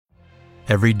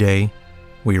Every day,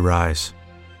 we rise,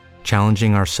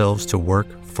 challenging ourselves to work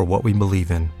for what we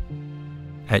believe in.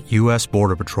 At U.S.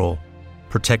 Border Patrol,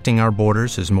 protecting our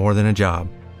borders is more than a job.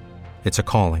 It's a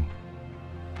calling.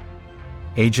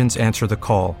 Agents answer the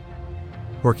call,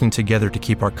 working together to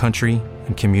keep our country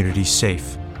and communities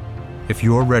safe. If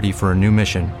you're ready for a new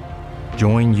mission,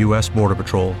 join U.S. Border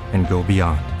Patrol and go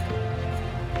beyond.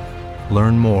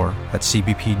 Learn more at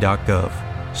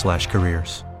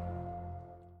cbp.gov/careers.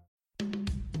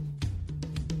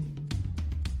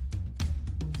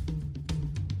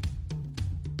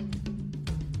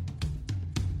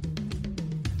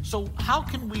 So how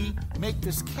can we make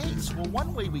this case? Well,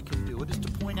 one way we can do it is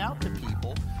to point out to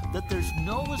people that there's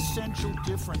no essential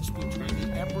difference between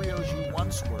the embryos you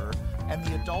once were and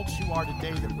the adults you are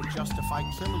today that would justify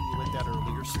killing you at that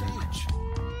earlier stage.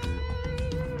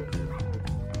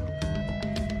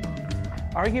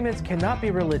 Arguments cannot be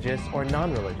religious or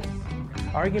non-religious.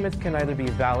 Arguments can either be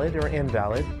valid or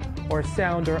invalid, or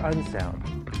sound or unsound.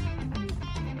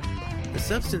 The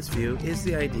substance view is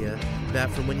the idea that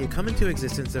from when you come into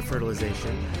existence of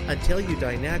fertilization until you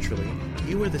die naturally,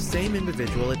 you are the same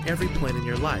individual at every point in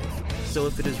your life. So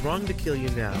if it is wrong to kill you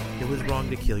now, it was wrong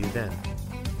to kill you then.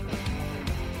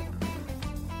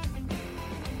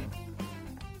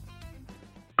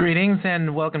 Greetings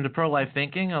and welcome to Pro-Life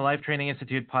Thinking, a Life Training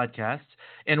Institute podcast,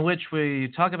 in which we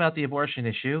talk about the abortion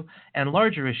issue and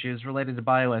larger issues related to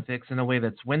bioethics in a way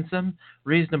that's winsome,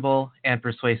 reasonable, and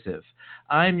persuasive.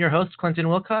 I'm your host, Clinton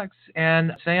Wilcox,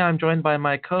 and today I'm joined by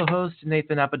my co-host,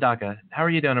 Nathan Apodaca. How are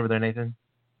you doing over there, Nathan?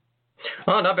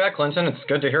 Oh, not bad, Clinton. It's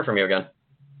good to hear from you again.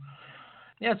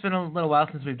 Yeah, it's been a little while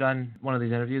since we've done one of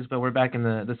these interviews, but we're back in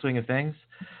the swing of things.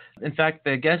 In fact,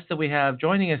 the guest that we have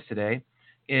joining us today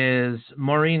is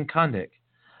Maureen Kondik.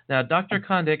 Now, Dr.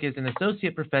 Kondik is an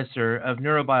associate professor of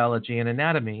neurobiology and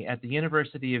anatomy at the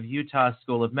University of Utah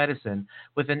School of Medicine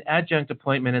with an adjunct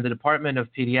appointment in the Department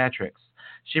of Pediatrics.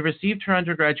 She received her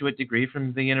undergraduate degree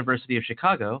from the University of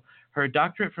Chicago, her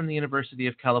doctorate from the University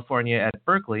of California at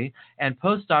Berkeley, and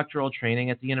postdoctoral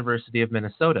training at the University of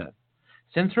Minnesota.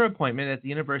 Since her appointment at the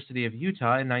University of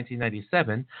Utah in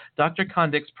 1997, Dr.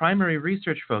 Kondik's primary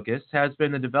research focus has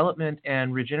been the development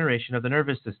and regeneration of the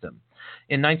nervous system.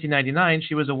 In 1999,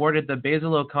 she was awarded the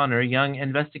Basil O'Connor Young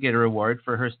Investigator Award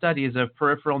for her studies of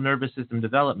peripheral nervous system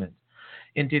development.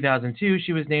 In 2002,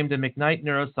 she was named a McKnight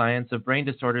Neuroscience of Brain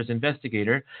Disorders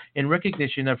Investigator in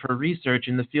recognition of her research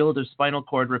in the field of spinal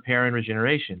cord repair and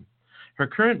regeneration. Her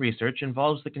current research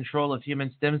involves the control of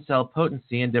human stem cell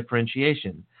potency and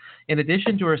differentiation. In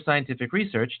addition to her scientific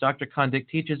research, Dr. Kondik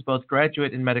teaches both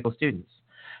graduate and medical students.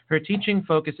 Her teaching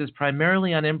focuses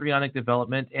primarily on embryonic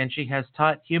development, and she has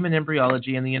taught human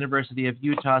embryology in the University of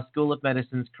Utah School of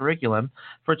Medicine's curriculum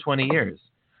for 20 years.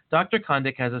 Dr.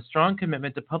 Kondik has a strong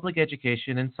commitment to public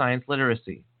education and science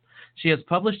literacy. She has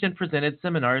published and presented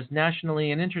seminars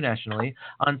nationally and internationally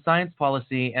on science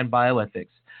policy and bioethics.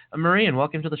 Maureen,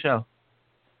 welcome to the show.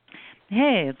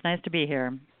 Hey, it's nice to be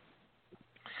here.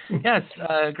 Yes,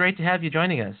 great to have you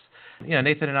joining us. You know,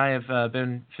 Nathan and I have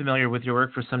been familiar with your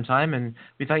work for some time, and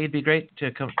we thought you'd be great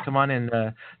to come on and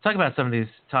talk about some of these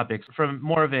topics from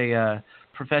more of a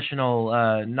professional,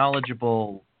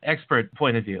 knowledgeable, expert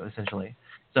point of view, essentially.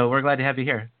 So we're glad to have you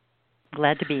here.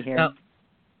 Glad to be here.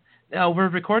 Now we're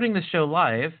recording the show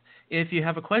live. If you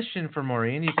have a question for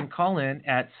Maureen, you can call in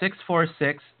at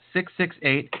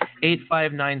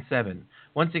 646-668-8597.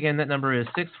 Once again, that number is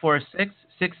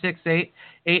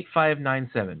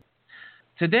 646-668-8597.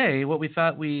 Today, what we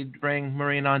thought we'd bring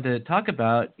Maureen on to talk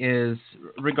about is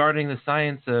regarding the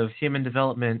science of human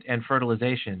development and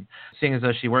fertilization. Seeing as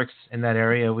though she works in that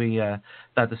area, we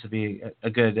thought this would be a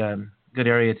good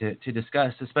area to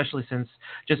discuss, especially since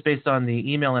just based on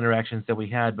the email interactions that we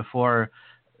had before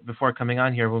coming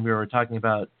on here when we were talking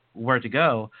about where to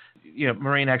go, you know,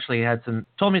 Maureen actually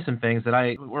told me some things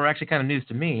that were actually kind of news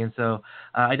to me, and so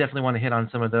I definitely want to hit on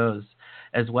some of those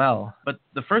as well. But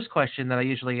the first question that I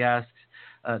usually ask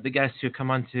the guests who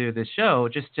come onto this show,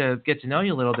 just to get to know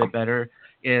you a little bit better,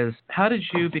 is how did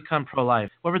you become pro-life?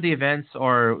 What were the events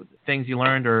or things you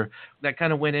learned or that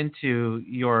kind of went into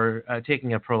your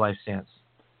taking a pro-life stance?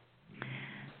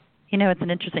 You know, it's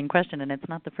an interesting question, and it's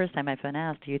not the first time I've been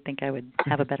asked. You'd think I would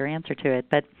have a better answer to it.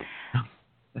 But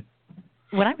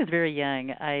when I was very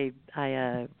young, I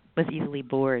was easily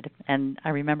bored. And I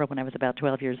remember when I was about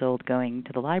 12 years old going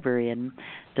to the library and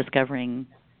discovering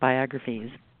biographies.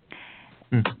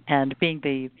 And being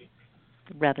the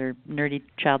rather nerdy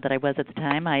child that I was at the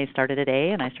time, I started at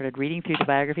A and I started reading through the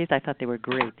biographies. I thought they were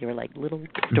great. They were like little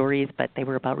stories, but they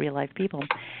were about real life people.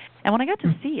 And when I got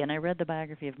to C and I read the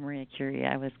biography of Maria Curie,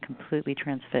 I was completely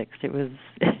transfixed. It was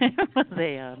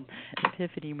a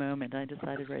epiphany moment. I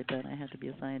decided right then I had to be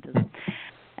a scientist.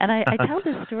 And I tell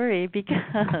this story because,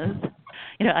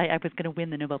 I was going to win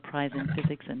the Nobel Prize in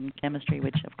physics and chemistry,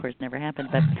 which of course never happened.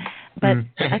 But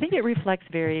I think it reflects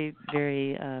very,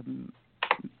 very,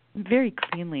 very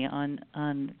cleanly on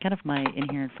kind of my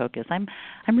inherent focus. I'm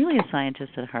really a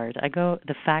scientist at heart.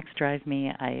 The facts drive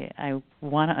me. I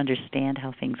want to understand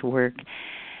how things work.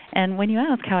 And when you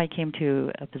ask how I came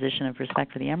to a position of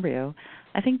respect for the embryo,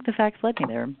 I think the facts led me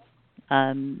there.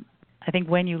 I think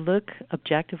when you look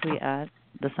objectively at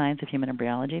the science of human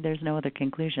embryology, there's no other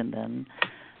conclusion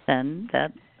than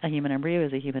that a human embryo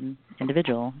is a human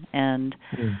individual, and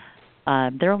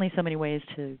there are only so many ways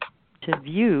to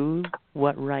view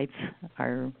what rights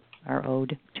are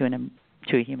owed to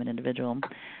a human individual,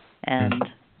 and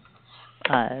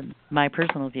my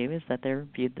personal view is that they're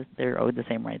owed the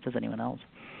same rights as anyone else.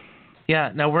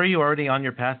 Yeah. Now, were you already on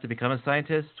your path to become a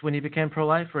scientist when you became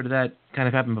pro-life, or did that kind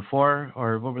of happen before,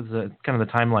 or what was the kind of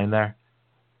the timeline there?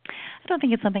 I don't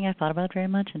think it's something I thought about very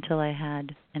much until I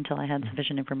had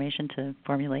sufficient information to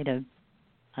formulate an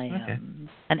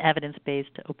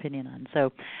evidence-based opinion on.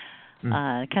 So,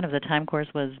 kind of the time course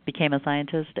became a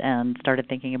scientist and started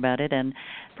thinking about it, and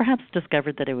perhaps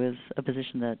discovered that it was a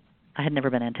position that I had never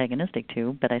been antagonistic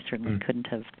to, but I certainly couldn't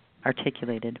have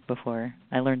articulated before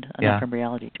I learned enough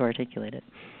embryology to articulate it.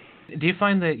 Do you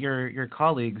find that your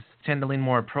colleagues tend to lean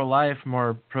more pro-life,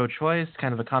 more pro-choice,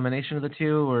 kind of a combination of the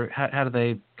two, or how do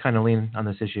they kind of lean on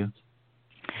this issue?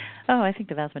 Oh, I think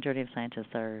the vast majority of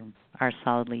scientists are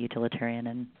solidly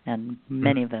utilitarian, and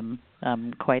many of them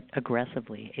quite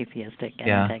aggressively atheistic and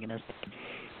antagonistic.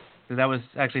 That was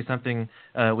actually something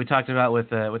we talked about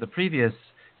with a previous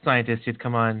scientist who'd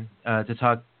come on to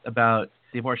talk about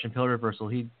the abortion pill reversal.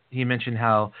 He mentioned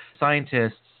how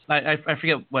scientists, I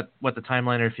forget what the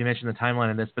timeline, or if you mentioned the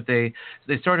timeline in this, but they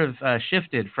sort of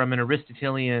shifted from an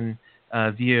Aristotelian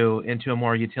view into a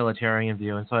more utilitarian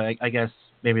view, and so I guess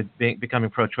maybe becoming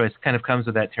pro-choice kind of comes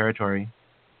with that territory.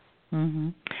 Mm-hmm.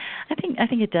 I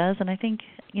think it does, and I think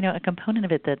a component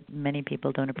of it that many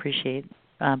people don't appreciate,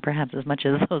 perhaps as much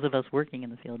as those of us working in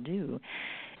the field do,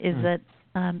 is that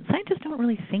scientists don't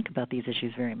really think about these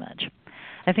issues very much.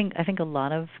 I think a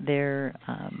lot of their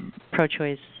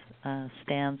pro-choice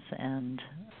stance and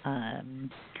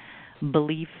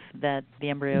belief that the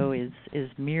embryo is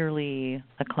merely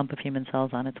a clump of human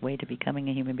cells on its way to becoming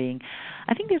a human being,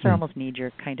 I think these are almost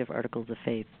knee-jerk kind of articles of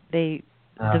faith. The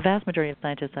vast majority of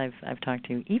scientists I've talked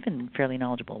to, even fairly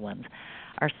knowledgeable ones,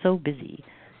 are so busy,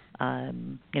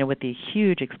 with the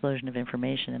huge explosion of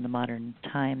information in the modern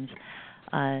times.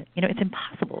 It's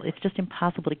impossible. It's just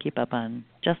impossible to keep up on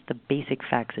just the basic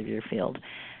facts of your field.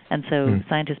 And so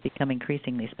scientists become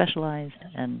increasingly specialized,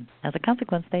 and as a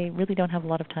consequence, they really don't have a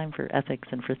lot of time for ethics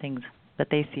and for things that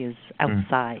they see as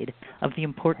outside of the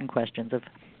important questions of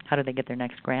how do they get their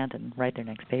next grant and write their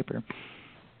next paper.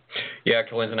 Yeah,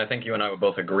 Clinton, I think you and I would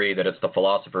both agree that it's the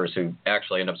philosophers who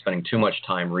actually end up spending too much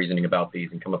time reasoning about these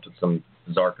and come up with some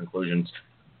bizarre conclusions.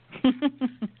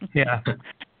 Yeah.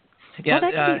 Well,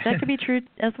 that could be true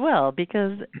as well,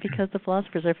 because the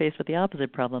philosophers are faced with the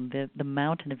opposite problem. The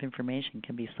mountain of information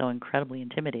can be so incredibly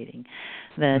intimidating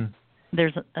that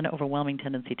there's an overwhelming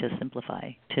tendency to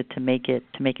simplify, to make it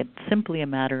simply a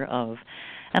matter of,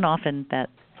 and often that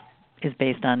is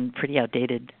based on pretty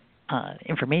outdated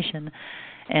information,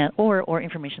 or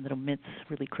information that omits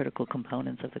really critical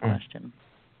components of the question.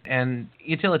 And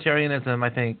utilitarianism, I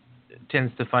think,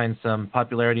 tends to find some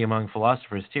popularity among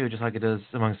philosophers too, just like it does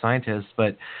among scientists.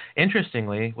 But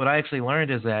interestingly, what I actually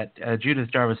learned is that Judith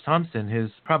Jarvis Thomson,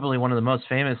 who's probably one of the most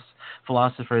famous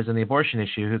philosophers in the abortion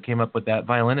issue, who came up with that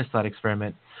violinist thought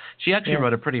experiment, she actually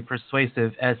wrote a pretty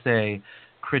persuasive essay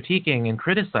critiquing and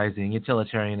criticizing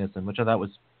utilitarianism, which I thought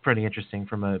was pretty interesting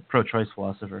from a pro-choice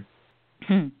philosopher.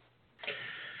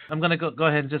 I'm going to go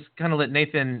ahead and just kind of let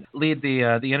Nathan lead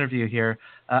the interview here.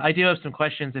 I do have some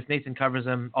questions. If Nathan covers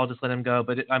them, I'll just let him go,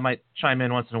 but I might chime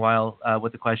in once in a while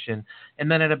with a question.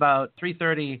 And then at about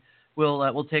 3:30,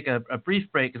 we'll take a brief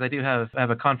break because I do have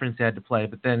a conference ad to play.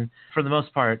 But then for the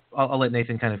most part, I'll let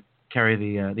Nathan kind of carry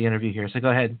the interview here. So go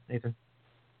ahead, Nathan.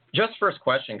 Just first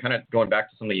question, kind of going back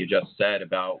to something you just said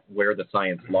about where the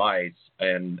science lies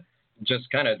and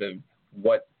just kind of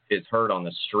what is heard on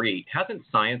the street. Hasn't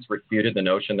science refuted the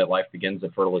notion that life begins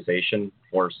at fertilization,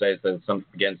 or says that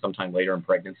it begins sometime later in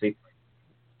pregnancy?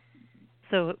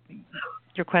 So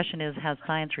your question is, has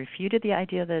science refuted the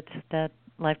idea that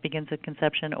life begins at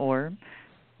conception, or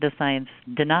does science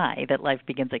deny that life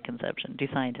begins at conception? Do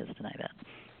scientists deny that?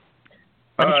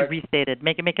 Why don't you restate it?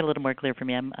 Make it a little more clear for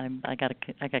me. I got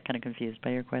kind of confused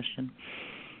by your question.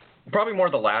 Probably more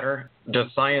the latter. Does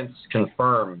science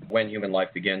confirm when human life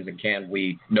begins, and can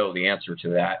we know the answer to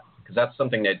that? Because that's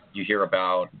something that you hear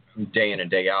about day in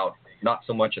and day out, not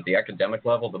so much at the academic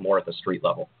level, but more at the street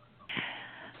level.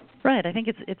 Right. I think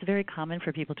it's very common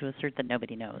for people to assert that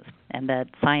nobody knows, and that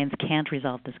science can't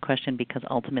resolve this question because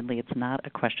ultimately it's not a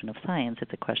question of science,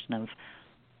 it's a question of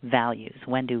values.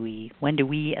 When do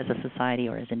we as a society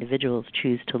or as individuals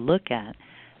choose to look at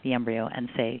the embryo and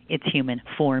say, it's human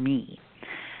for me?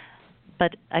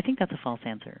 But I think that's a false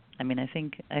answer. I mean, I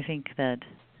think that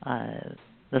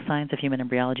the science of human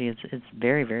embryology is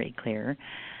very, very clear,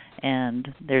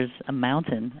 and there's a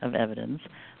mountain of evidence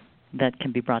that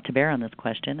can be brought to bear on this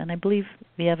question, and I believe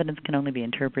the evidence can only be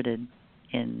interpreted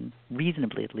in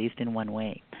reasonably, at least, in one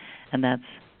way, and that's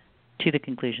to the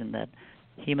conclusion that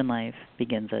human life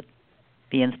begins at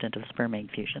the instant of sperm-egg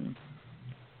fusion.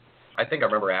 I think I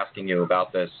remember asking you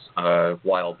about this a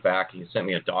while back. You sent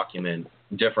me a document,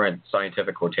 different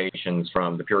scientific quotations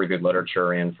from the peer-reviewed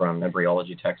literature and from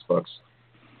embryology textbooks.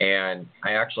 And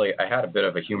I had a bit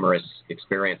of a humorous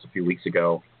experience a few weeks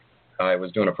ago. I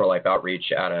was doing a pro-life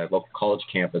outreach at a local college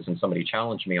campus, and somebody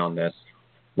challenged me on this.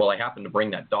 Well, I happened to bring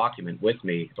that document with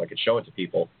me so I could show it to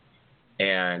people.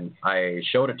 And I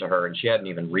showed it to her, and she hadn't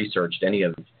even researched any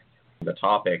of the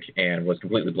topic and was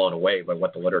completely blown away by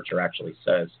what the literature actually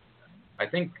says. I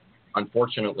think,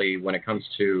 unfortunately, when it comes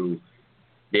to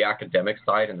the academic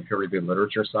side and the peer-reviewed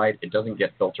literature side, it doesn't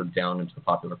get filtered down into the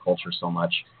popular culture so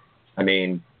much. I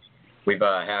mean, we've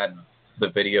had the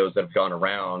videos that have gone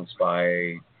around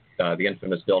by the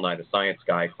infamous Bill Nye the Science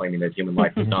Guy claiming that human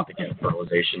life does not begin at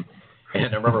fertilization. And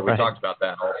I remember we talked about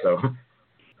that also.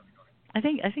 I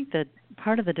think that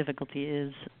part of the difficulty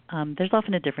is there's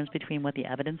often a difference between what the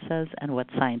evidence says and what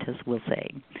scientists will say.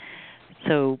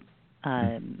 So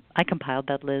I compiled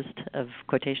that list of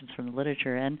quotations from the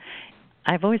literature, and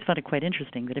I've always found it quite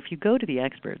interesting that if you go to the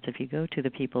experts, if you go to the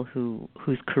people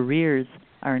whose careers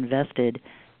are invested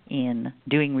in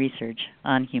doing research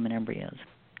on human embryos,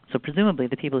 so presumably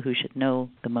the people who should know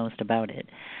the most about it,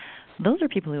 those are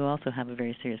people who also have a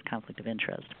very serious conflict of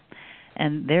interest.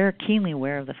 And they're keenly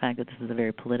aware of the fact that this is a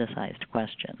very politicized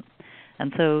question.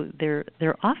 And so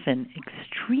they're often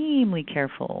extremely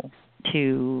careful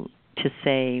to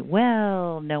say,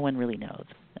 well, no one really knows.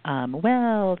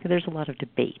 Well, there's a lot of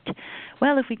debate.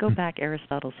 Well, if we go back,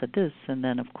 Aristotle said this, and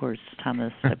then, of course,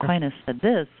 Thomas Aquinas said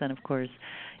this, and, of course,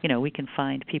 we can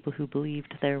find people who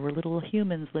believed there were little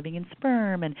humans living in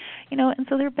sperm, and, and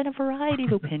so there have been a variety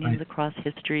of opinions across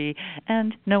history,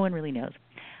 and no one really knows.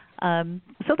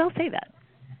 So they'll say that.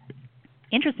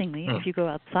 Interestingly, if you go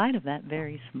outside of that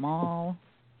very small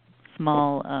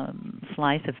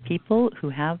slice of people who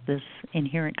have this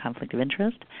inherent conflict of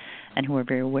interest and who are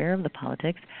very aware of the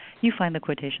politics, you find the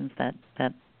quotations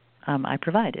that I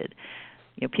provided.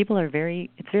 People are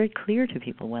it's very clear to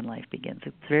people when life begins.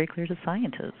 It's very clear to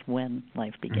scientists when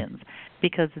life begins,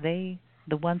 because the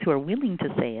ones who are willing to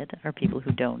say it are people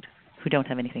who don't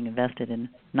have anything invested in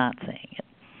not saying it.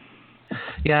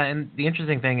 Yeah, and the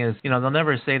interesting thing is, they'll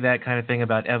never say that kind of thing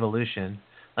about evolution.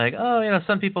 Like,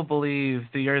 some people believe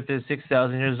the Earth is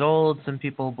 6,000 years old. Some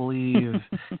people believe,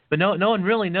 but no one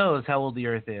really knows how old the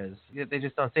Earth is. They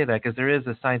just don't say that because there is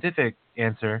a scientific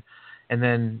answer. And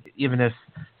then even if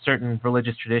certain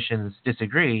religious traditions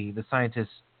disagree, the scientists,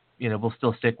 will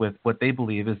still stick with what they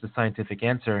believe is the scientific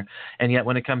answer. And yet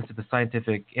when it comes to the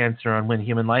scientific answer on when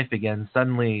human life begins,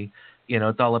 suddenly,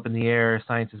 it's all up in the air.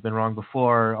 Science has been wrong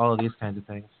before, all of these kinds of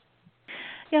things.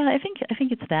 Yeah, I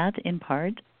think it's that in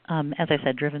part. As I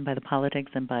said, driven by the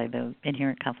politics and by the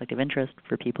inherent conflict of interest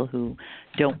for people who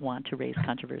don't want to raise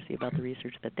controversy about the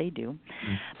research that they do.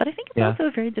 But I think it's also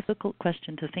a very difficult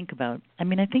question to think about. I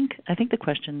mean, I think the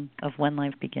question of when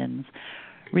life begins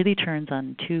really turns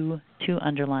on two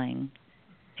underlying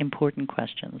important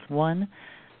questions. One,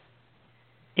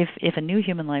 if a new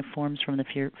human life forms from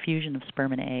the fusion of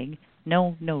sperm and egg,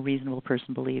 no reasonable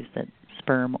person believes that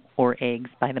sperm or eggs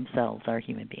by themselves are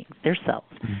human beings. They're cells.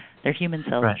 They're human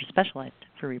cells which are specialized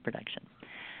for reproduction.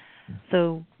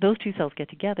 So those two cells get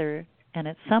together, and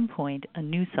at some point a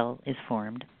new cell is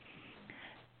formed.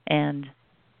 And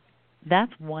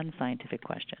that's one scientific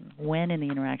question. When in the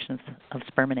interactions of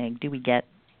sperm and egg do we get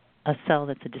a cell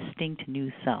that's a distinct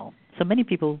new cell? So many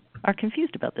people are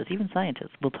confused about this. Even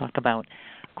scientists will talk about,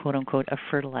 quote-unquote, a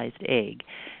fertilized egg,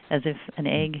 as if an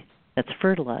egg that's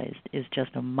fertilized is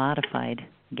just a modified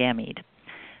gamete.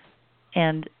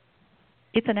 And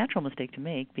It's a natural mistake to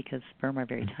make because sperm are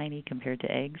very tiny compared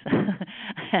to eggs,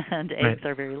 and eggs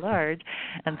are very large.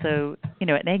 And so,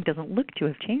 an egg doesn't look to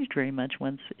have changed very much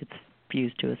once it's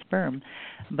fused to a sperm.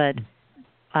 But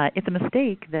it's a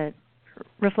mistake that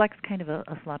reflects kind of a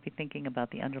sloppy thinking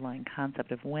about the underlying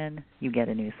concept of when you get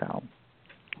a new cell.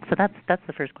 So that's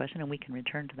the first question, and we can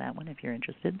return to that one if you're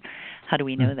interested. How do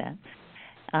we know that?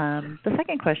 The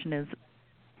second question is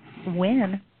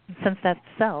when, since that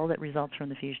cell that results from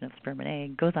the fusion of sperm and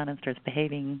egg goes on and starts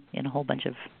behaving in a whole bunch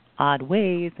of odd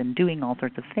ways and doing all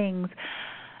sorts of things,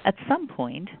 at some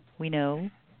point we know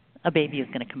a baby is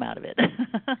going to come out of it.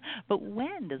 But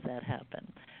when does that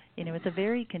happen? It's a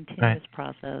very continuous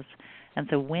process. And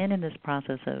so when in this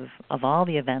process of all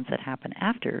the events that happen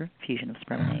after fusion of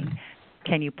sperm and egg,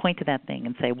 can you point to that thing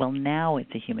and say, well, now it's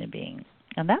a human being?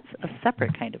 And that's a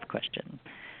separate kind of question.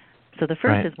 So the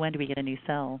first is, when do we get a new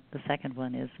cell? The second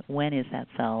one is, when is that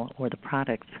cell or the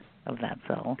product of that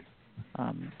cell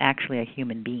actually a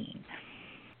human being?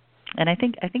 And I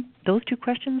think those two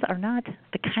questions are not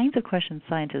the kinds of questions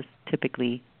scientists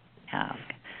typically ask.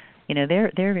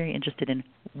 They're very interested in,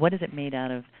 what is it made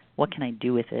out of? What can I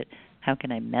do with it? How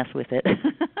can I mess with it?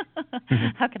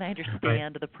 How can I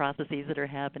understand the processes that are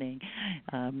happening?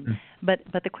 But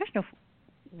the question of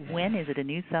when is it a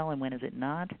new cell and when is it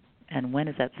not, and when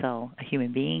is that cell a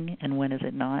human being and when is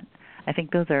it not, I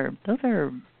think those are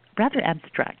rather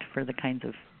abstract for the kinds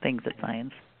of things that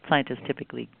scientists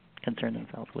typically concern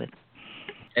themselves with.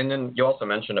 And then you also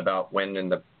mentioned about when in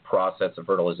the process of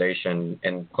fertilization,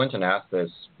 and Clinton asked this,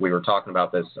 we were talking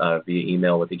about this via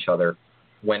email with each other,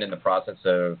 when in the process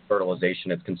of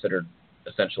fertilization it's considered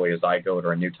essentially a zygote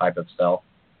or a new type of cell?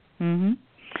 Mm-hmm.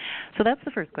 So that's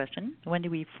the first question. When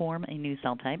do we form a new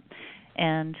cell type?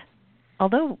 And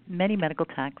although many medical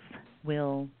texts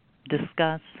will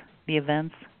discuss the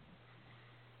events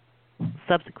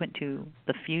subsequent to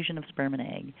the fusion of sperm and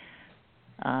egg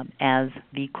as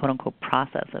the quote-unquote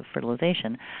process of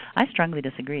fertilization, I strongly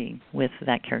disagree with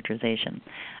that characterization.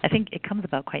 I think it comes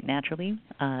about quite naturally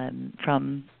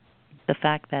from the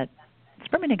fact that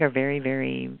sperm and egg are very,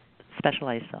 very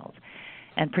specialized cells.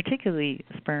 And particularly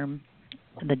sperm,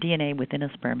 the DNA within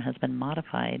a sperm has been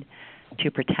modified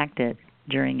to protect it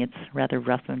during its rather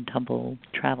rough and tumble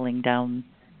traveling down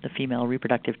the female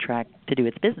reproductive tract to do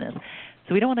its business.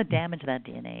 So we don't want to damage that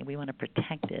DNA. We want to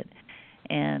protect it.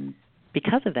 And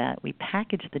because of that, we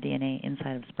package the DNA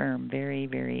inside of sperm very,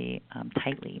 very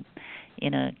tightly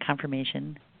in a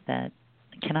conformation that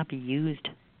cannot be used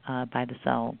by the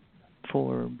cell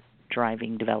for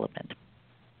driving development.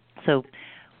 So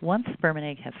once sperm and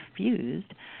egg have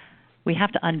fused, we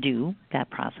have to undo that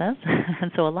process.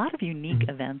 And so a lot of unique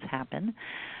events happen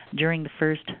during the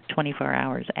first 24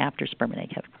 hours after sperm and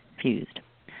egg have fused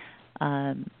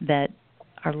that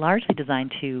are largely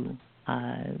designed to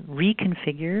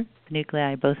reconfigure the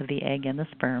nuclei, both of the egg and the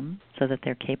sperm, so that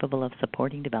they're capable of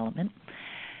supporting development,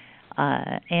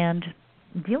 and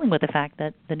dealing with the fact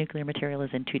that the nuclear material is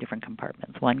in two different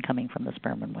compartments, one coming from the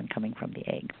sperm and one coming from the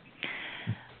egg.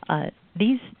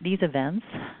 These events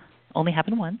only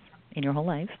happen once in your whole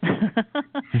life.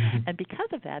 And because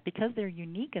of that, because they're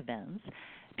unique events,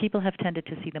 people have tended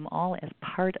to see them all as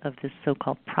part of this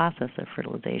so-called process of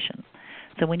fertilization.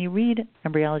 So when you read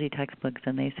embryology textbooks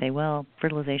and they say, well,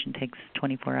 fertilization takes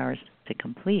 24 hours to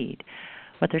complete,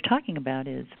 what they're talking about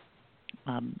is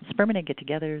sperm and egg get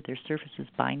together, their surfaces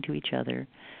bind to each other,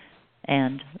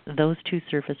 and those two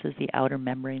surfaces, the outer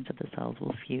membranes of the cells,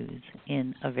 will fuse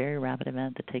in a very rapid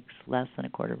event that takes less than a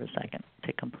quarter of a second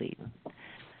to complete.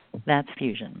 That's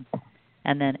fusion.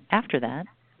 And then after that,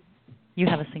 you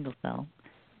have a single cell.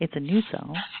 It's a new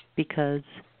cell because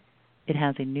it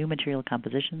has a new material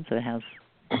composition, so it has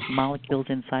molecules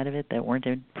inside of it that weren't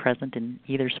present in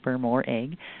either sperm or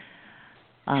egg.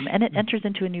 And it enters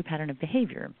into a new pattern of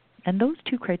behavior. And those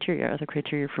two criteria are the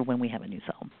criteria for when we have a new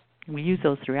cell. We use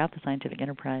those throughout the scientific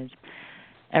enterprise.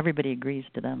 Everybody agrees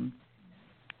to them.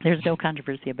 There's no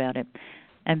controversy about it.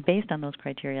 And based on those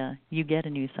criteria, you get a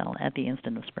new cell at the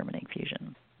instant of sperm and egg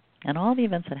fusion. And all the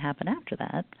events that happen after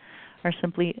that are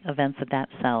simply events that that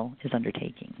cell is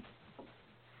undertaking.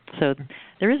 So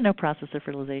there is no process of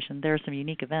fertilization. There are some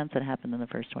unique events that happen in the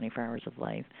first 24 hours of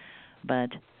life. But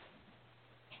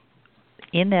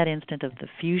in that instant of the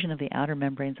fusion of the outer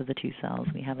membranes of the two cells,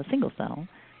 we have a single cell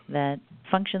that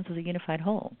functions as a unified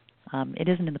whole. It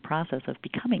isn't in the process of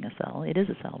becoming a cell. It is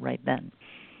a cell right then.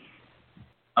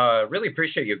 Really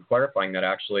appreciate you clarifying that,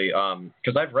 actually,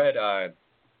 because I've read, I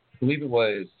believe it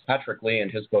was Patrick Lee in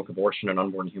his book, Abortion and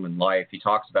Unborn Human Life. He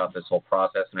talks about this whole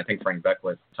process, and I think Frank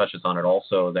Beckwith touches on it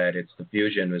also, that it's the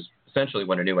fusion is essentially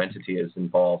when a new entity is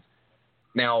involved.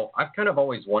 Now, I've kind of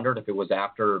always wondered if it was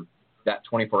after that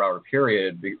 24-hour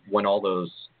period when all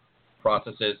those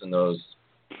processes and those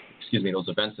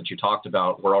events that you talked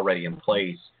about were already in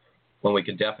place, when we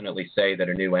could definitely say that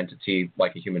a new entity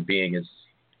like a human being is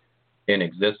in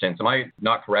existence. Am I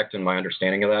not correct in my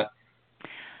understanding of that?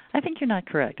 I think you're not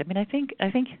correct. I mean, I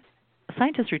think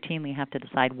scientists routinely have to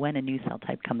decide when a new cell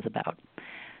type comes about.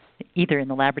 Either in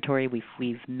the laboratory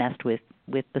we've messed with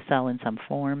the cell in some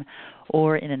form,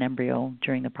 or in an embryo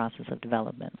during the process of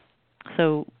development.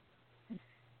 So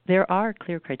there are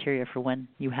clear criteria for when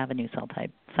you have a new cell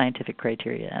type, scientific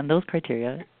criteria, and those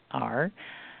criteria are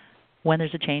when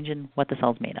there's a change in what the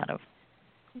cell's made out of,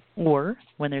 or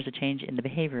when there's a change in the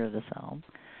behavior of the cell.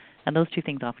 And those two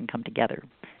things often come together,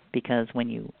 because when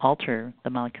you alter the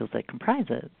molecules that comprise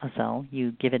a cell,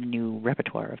 you give it a new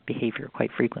repertoire of behavior quite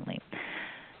frequently.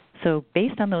 So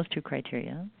based on those two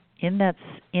criteria, in that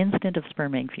instant of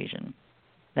sperm-egg fusion,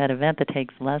 that event that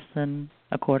takes less than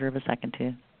a quarter of a second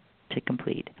to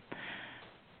complete,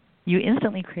 you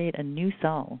instantly create a new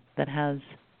cell that has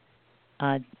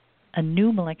a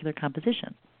new molecular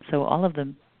composition. So all of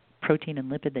the protein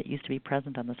and lipid that used to be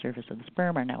present on the surface of the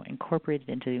sperm are now incorporated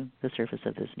into the surface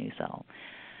of this new cell.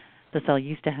 The cell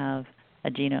used to have a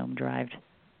genome derived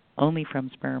only from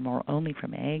sperm or only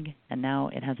from egg, and now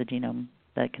it has a genome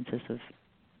that consists of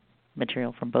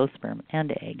material from both sperm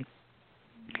and egg.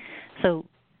 So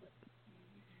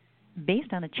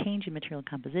based on a change in material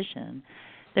composition,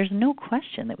 there's no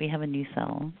question that we have a new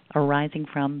cell arising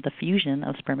from the fusion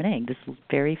of sperm and egg. This is a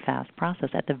very fast process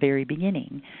at the very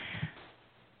beginning.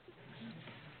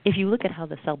 If you look at how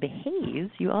the cell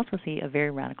behaves, you also see a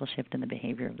very radical shift in the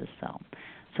behavior of the cell.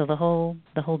 So the whole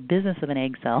business of an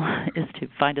egg cell is to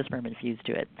find a sperm and fuse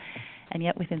to it. And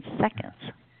yet within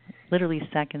seconds, literally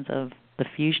seconds of the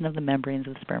fusion of the membranes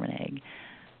of sperm and egg,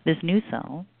 this new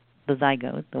cell, the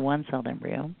zygote, the one-celled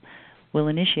embryo, will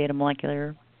initiate a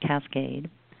molecular cascade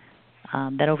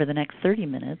that over the next 30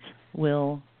 minutes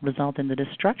will result in the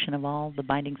destruction of all the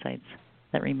binding sites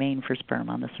that remain for sperm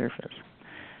on the surface.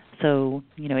 So,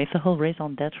 if the whole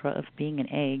raison d'etre of being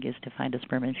an egg is to find a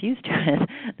sperm and fuse to it,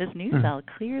 this new cell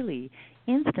clearly,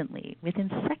 instantly, within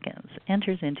seconds,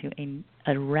 enters into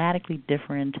a radically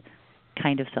different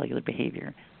kind of cellular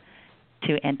behavior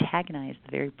to antagonize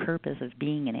the very purpose of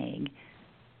being an egg.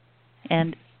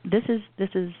 And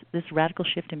this radical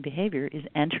shift in behavior is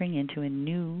entering into a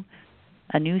new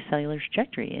cellular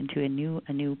trajectory, into a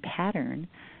new pattern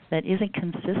that isn't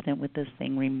consistent with this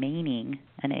thing remaining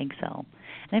an egg cell.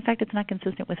 And in fact, it's not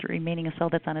consistent with remaining a cell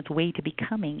that's on its way to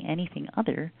becoming anything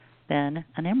other than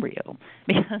an embryo.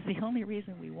 Because the only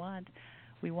reason we want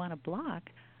to block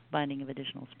binding of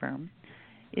additional sperm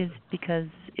is because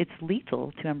it's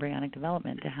lethal to embryonic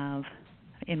development to have,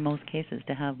 in most cases,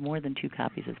 to have more than 2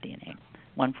 copies of DNA,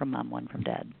 one from mom, one from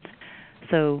dad.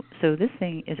 So this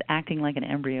thing is acting like an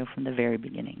embryo from the very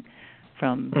beginning,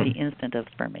 from the instant of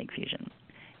sperm-egg fusion.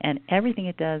 And everything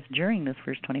it does during this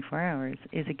first 24 hours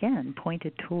is, again,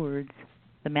 pointed towards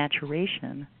the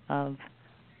maturation of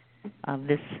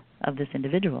this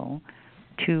individual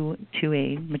to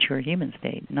a mature human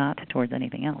state, not towards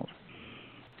anything else.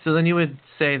 So then you would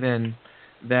say then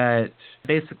that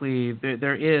basically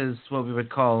there is what we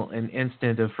would call an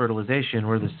instant of fertilization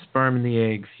where the sperm and the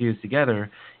egg fuse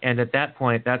together, and at that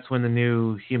point, that's when the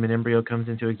new human embryo comes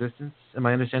into existence? Am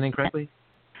I understanding correctly?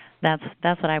 That's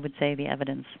what I would say the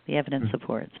evidence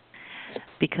supports,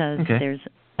 because there's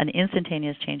an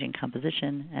instantaneous change in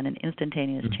composition and an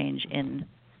instantaneous change in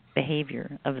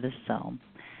behavior of this cell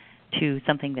to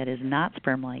something that is not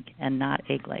sperm-like and not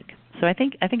egg-like. So I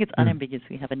think it's unambiguous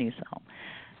we have a new cell.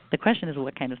 The question is,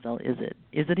 what kind of cell is it?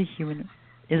 Is it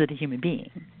a human being,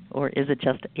 or is it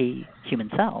just a human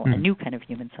cell, a new kind of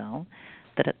human cell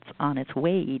that it's on its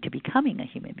way to becoming a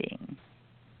human being?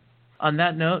 On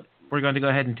that note, we're going to go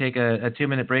ahead and take a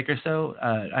 2-minute break or so.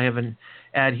 I have an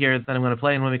ad here that I'm going to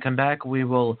play, and when we come back, we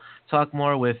will talk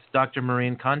more with Dr.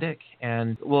 Maureen Kondik,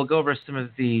 and we'll go over some of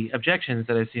the objections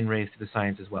that I've seen raised to the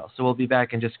science as well. So we'll be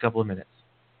back in just a couple of minutes.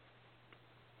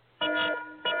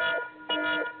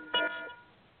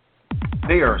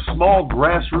 They are a small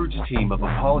grassroots team of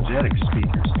apologetic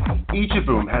speakers, each of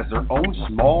whom has their own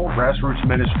small grassroots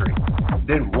ministry.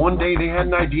 Then one day they had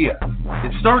an idea.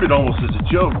 It started almost as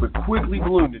a joke, but quickly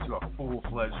ballooned into a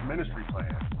full-fledged ministry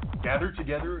plan. Gathered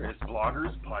together as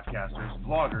bloggers, podcasters,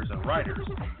 vloggers, and writers,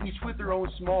 each with their own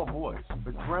small voice,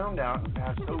 but drowned out and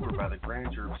passed over by the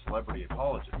grandeur of celebrity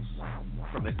apologists.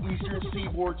 From the eastern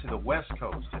seaboard to the west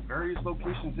coast and various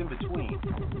locations in between,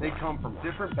 they come from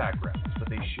different backgrounds, but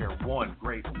they share one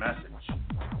great message.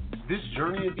 This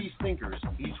journey of these thinkers,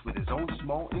 each with his own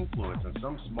small influence in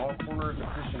some small corner of the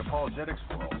Christian apologetics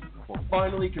world, will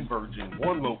finally converge in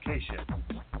one location.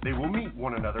 They will meet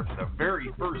one another for the very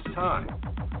first time.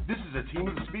 This is a team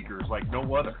of speakers like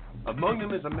no other. Among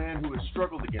them is a man who has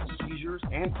struggled against seizures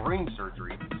and brain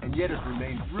surgery, and yet has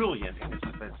remained brilliant in his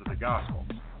defense of the gospel.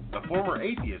 A former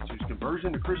atheist whose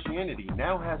conversion to Christianity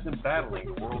now has him battling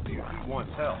the worldview he once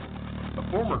held.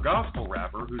 A former gospel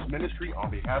rapper whose ministry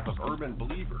on behalf of urban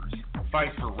believers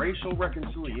fights for racial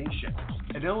reconciliation.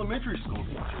 An elementary school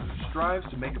teacher who strives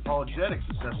to make apologetics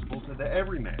accessible to the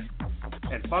everyman.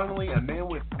 And finally, a man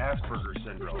with Asperger's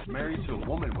syndrome married to a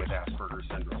woman with Asperger's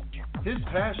syndrome. His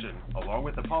passion, along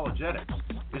with apologetics,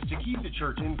 is to keep the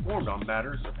church informed on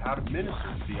matters of how to minister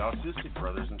to the autistic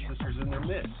brothers and sisters in their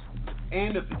midst,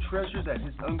 and of the treasure that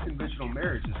his unconventional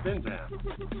marriage has been to them.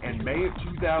 In May of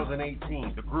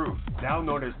 2018, the group, now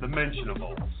known as the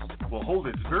Mentionables, will hold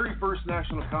its very first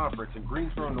national conference in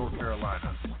Greensboro, North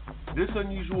Carolina. This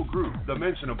unusual group, the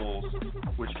Mentionables,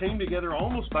 which came together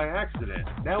almost by accident,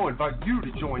 now invite you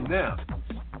to join them.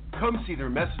 Come see their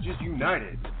messages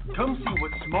united. Come see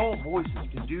what small voices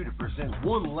can do to present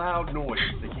one loud noise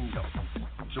to the kingdom.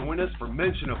 Join us for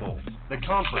Mentionables, the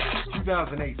conference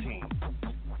 2018.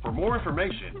 For more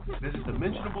information, visit the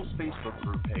Mentionables Facebook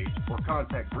group page or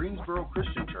contact Greensboro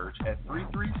Christian Church at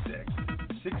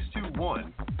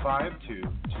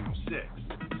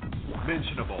 336-621-5226.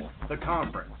 Mentionable, the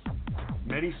conference.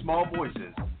 Many small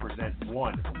voices present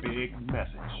one big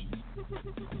message.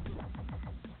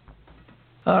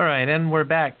 All right, and we're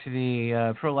back to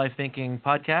the Pro-Life Thinking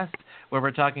podcast, where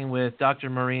we're talking with Dr.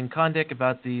 Maureen Kondik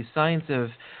about the science of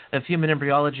human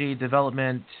embryology,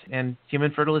 development, and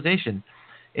human fertilization.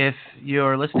 If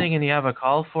you're listening and you have a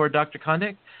call for Dr.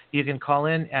 Kondik, you can call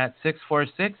in at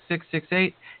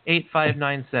 646-668-8597.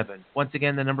 Once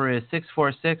again, the number is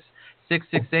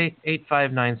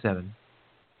 646-668-8597.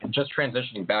 Just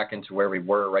transitioning back into where we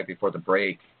were right before the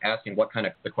break, asking what kind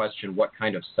of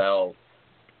cell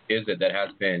is it that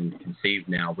has been conceived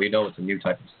now? We know it's a new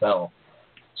type of cell.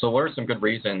 So what are some good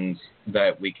reasons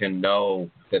that we can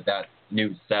know that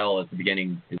new cell is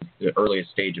the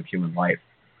earliest stage of human life?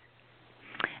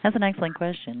 That's an excellent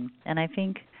question. And I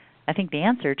think the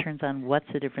answer turns on what's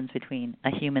the difference between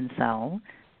a human cell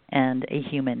and a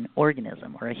human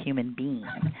organism or a human being.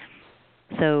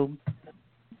 So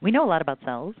we know a lot about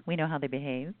cells. We know how they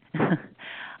behave.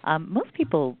 Most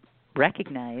people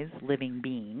recognize living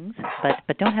beings,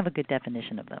 but don't have a good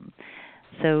definition of them.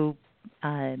 So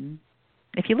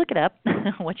if you look it up,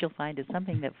 what you'll find is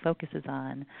something that focuses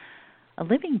on a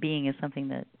living being is something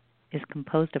that is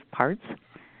composed of parts,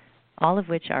 all of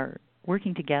which are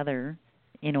working together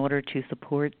in order to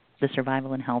support the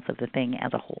survival and health of the thing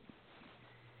as a whole.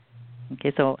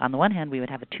 Okay, so on the one hand, we would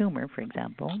have a tumor, for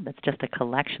example, that's just a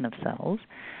collection of cells.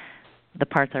 The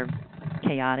parts are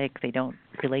chaotic; they don't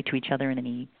relate to each other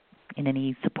in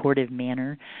any supportive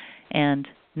manner, and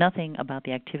nothing about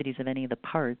the activities of any of the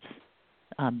parts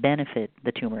benefit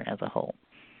the tumor as a whole.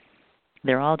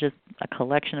 They're all just a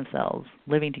collection of cells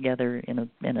living together in a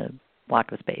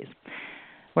block of space.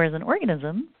 Whereas an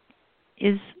organism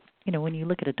is, when you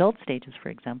look at adult stages, for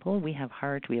example, we have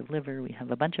heart, we have liver, we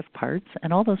have a bunch of parts,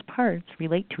 and all those parts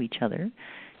relate to each other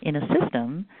in a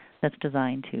system that's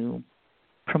designed to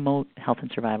promote health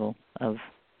and survival of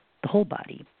the whole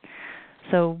body.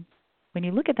 So when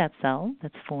you look at that cell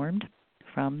that's formed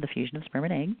from the fusion of sperm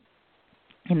and egg,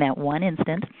 in that one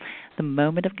instant, the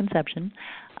moment of conception,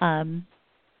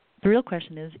 the real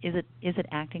question is it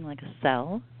acting like a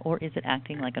cell or is it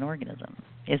acting like an organism?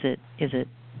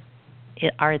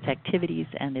 Are its activities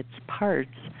and its parts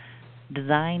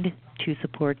designed to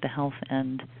support the health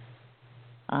and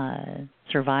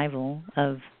survival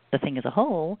of the thing as a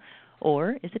whole,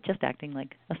 or is it just acting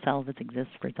like a cell that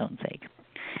exists for its own sake?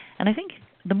 And I think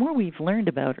the more we've learned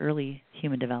about early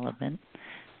human development,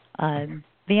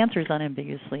 the answer is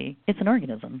unambiguously, it's an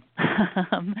organism.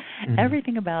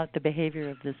 Everything about the behavior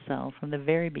of this cell from the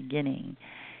very beginning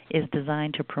is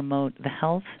designed to promote the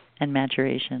health and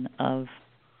maturation of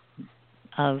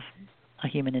a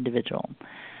human individual.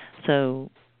 So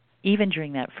even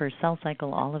during that first cell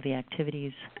cycle, all of the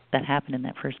activities that happen in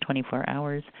that first 24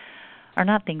 hours are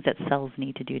not things that cells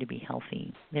need to do to be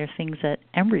healthy. They're things that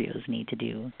embryos need to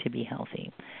do to be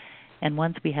healthy. And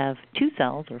once we have 2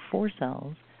 cells or 4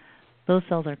 cells, those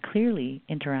cells are clearly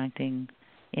interacting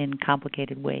in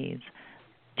complicated ways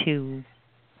to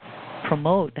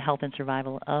promote the health and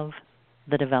survival of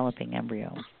the developing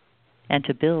embryo and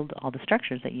to build all the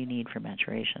structures that you need for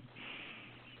maturation.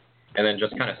 And then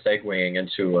just kind of segueing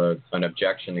into an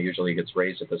objection that usually gets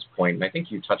raised at this point, and I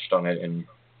think you touched on it in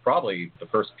probably the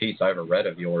first piece I ever read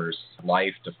of yours,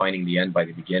 Life, Defining the End by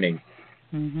the Beginning,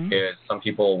 is some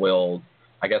people will,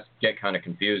 I guess, get kind of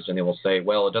confused, and they will say,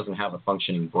 well, it doesn't have a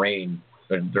functioning brain.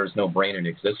 There's no brain in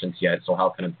existence yet, so how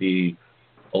can it be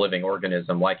a living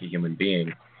organism like a human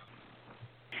being?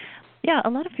 Yeah, a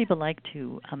lot of people like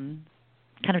to kind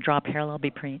of draw a parallel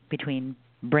between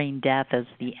brain death as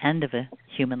the end of a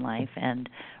human life and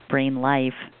brain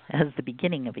life as the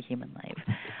beginning of a human life,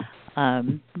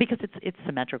 because it's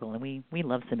symmetrical, and we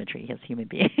love symmetry as human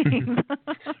beings.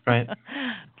 Right.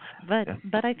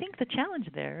 But I think the challenge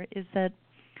there is that,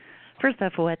 first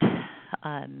off,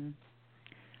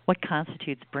 what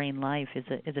constitutes brain life is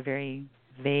a very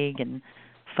vague and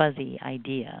fuzzy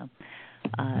idea.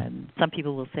 Some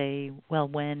people will say, well,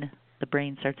 when the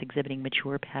brain starts exhibiting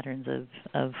mature patterns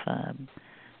of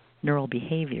neural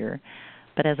behavior.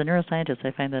 But as a neuroscientist,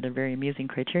 I find that a very amusing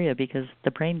criteria, because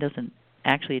the brain doesn't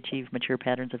actually achieve mature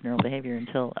patterns of neural behavior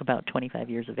until about 25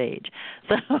 years of age.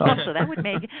 So that would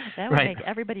make make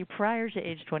everybody prior to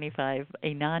age 25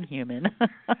 a non-human.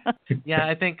 Yeah,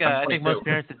 I think most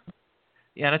parents.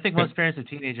 Yeah, and I think most parents of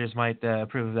teenagers might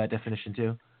approve of that definition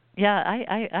too. Yeah,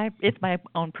 I it's my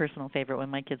own personal favorite. When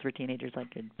my kids were teenagers, I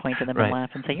could point to them and laugh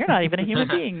and say, "You're not even a human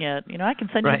being yet. I can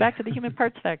send you back to the human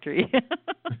parts factory."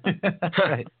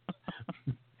 Right.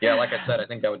 Yeah, like I said, I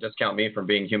think that would discount me from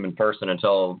being a human person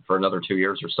for another 2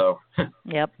 years or so.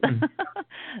 Yep.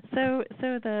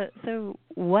 So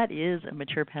what is a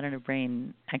mature pattern of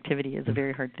brain activity is a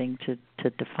very hard thing to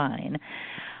define,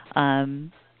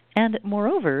 and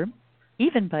moreover,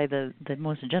 even by the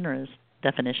most generous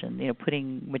definition,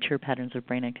 putting mature patterns of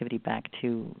brain activity back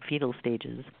to fetal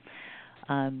stages,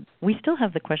 we still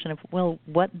have the question of, well,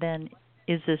 what then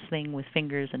is this thing with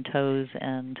fingers and toes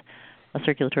and a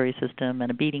circulatory system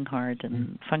and a beating heart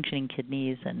and functioning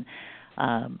kidneys and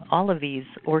all of these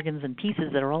organs and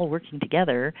pieces that are all working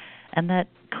together and that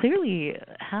clearly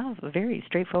have a very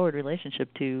straightforward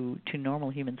relationship to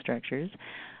normal human structures.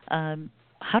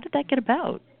 How did that get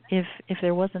about if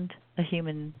there wasn't a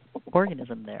human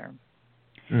organism there?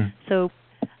 So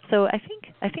I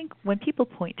think when people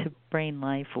point to brain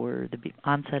life or the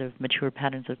onset of mature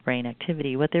patterns of brain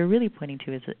activity, what they're really pointing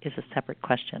to is a separate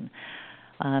question.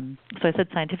 So I said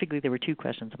scientifically there were two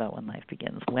questions about when life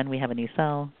begins: when we have a new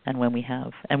cell, and when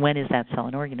is that cell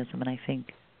an organism? And I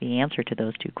think the answer to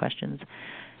those two questions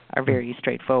are very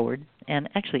straightforward and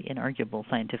actually inarguable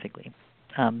scientifically.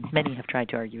 Many have tried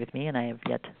to argue with me, and I have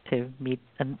yet to meet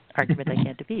an argument I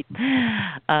can't defeat.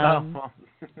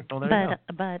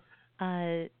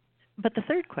 But the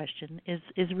third question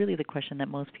is really the question that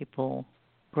most people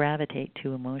gravitate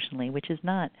to emotionally, which is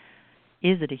not,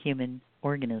 is it a human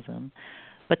organism,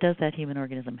 but does that human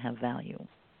organism have value?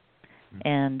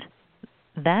 And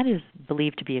that is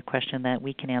believed to be a question that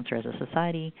we can answer as a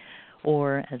society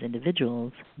or as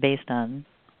individuals based on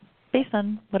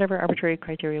whatever arbitrary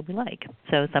criteria we like.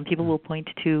 So some people will point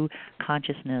to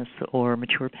consciousness or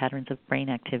mature patterns of brain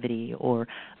activity or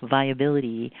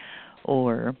viability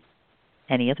or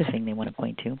any other thing they want to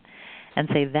point to and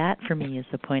say that, for me, is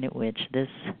the point at which this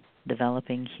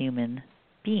developing human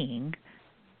being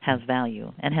has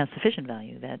value and has sufficient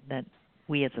value that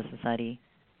we as a society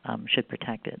should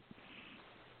protect it.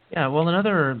 Yeah, well,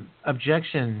 another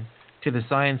objection to the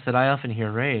science that I often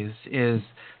hear raised is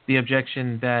the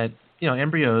objection that,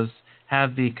 embryos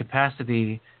have the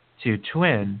capacity to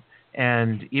twin,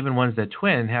 and even ones that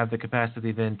twin have the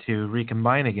capacity then to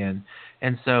recombine again.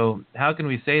 And so how can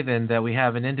we say then that we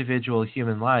have an individual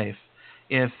human life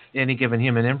if any given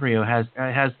human embryo has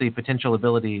the potential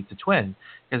ability to twin?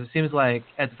 Because it seems like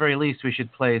at the very least we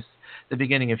should place the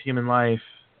beginning of human life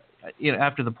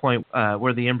after the point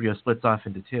where the embryo splits off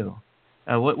into two.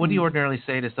 What do you ordinarily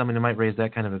say to someone who might raise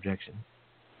that kind of objection?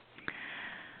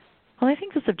 Well, I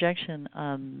think this objection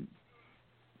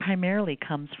primarily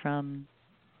comes from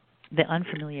the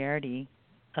unfamiliarity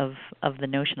of the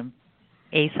notion of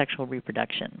asexual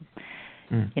reproduction.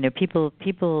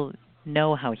 People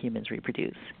know how humans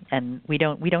reproduce, and we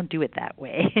don't do it that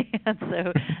way. And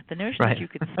so the notion that you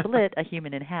could split a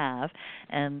human in half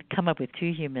and come up with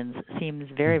two humans seems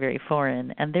very, very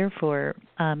foreign, and therefore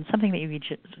something that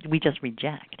we just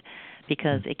reject,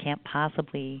 because it can't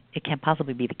possibly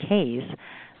be the case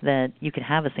that you could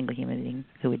have a single human being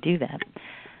who would do that.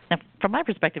 Now, from my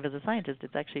perspective as a scientist,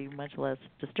 it's actually much less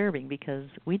disturbing because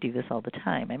we do this all the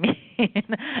time. I mean,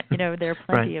 there are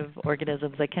plenty of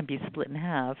organisms that can be split in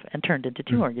half and turned into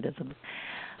two organisms.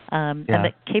 And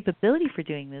the capability for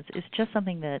doing this is just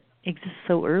something that exists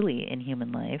so early in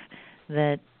human life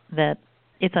that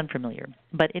it's unfamiliar.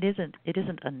 But it isn't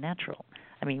unnatural.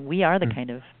 I mean, we are the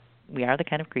kind of we are the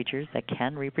kind of creatures that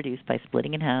can reproduce by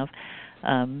splitting in half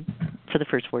for the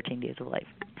first 14 days of life.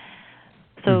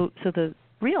 So the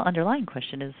real underlying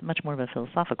question is much more of a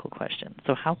philosophical question.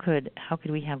 So how could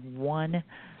we have one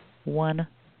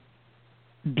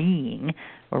being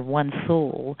or one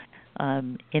soul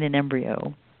in an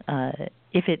embryo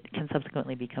if it can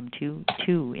subsequently become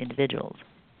two individuals?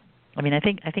 I mean, I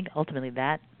think ultimately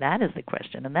that is the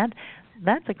question, and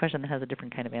that's a question that has a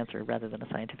different kind of answer rather than a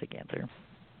scientific answer.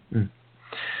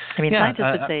 I mean,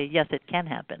 scientists would say yes, it can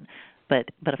happen, but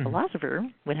a philosopher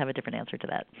would have a different answer to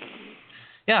that.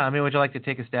 Yeah, I mean, would you like to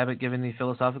take a stab at giving the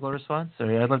philosophical response?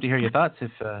 Or I'd love to hear your thoughts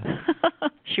if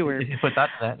sure. If you put thought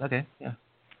to that. Okay, yeah.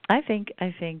 I think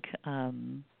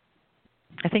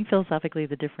philosophically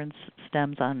the difference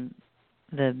stems on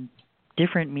the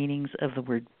different meanings of the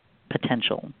word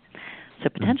potential. So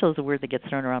potential is a word that gets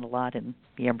thrown around a lot in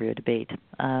the embryo debate,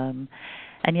 and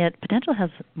yet potential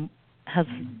has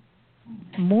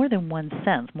more than one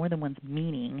sense, more than one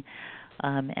meaning,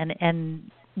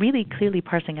 and really clearly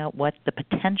parsing out what the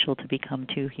potential to become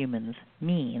two humans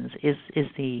means is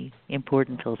the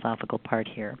important philosophical part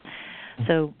here.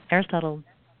 So Aristotle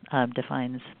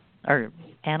defines or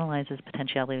analyzes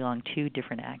potentiality along two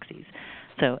different axes.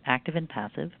 So active and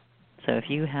passive. So if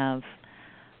you have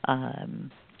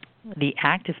the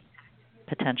active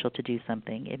potential to do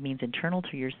something, it means internal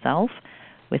to yourself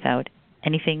without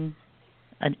anything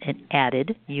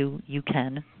added. You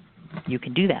can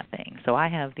do that thing. So I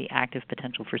have the active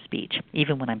potential for speech,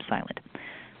 even when I'm silent.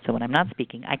 So when I'm not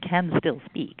speaking, I can still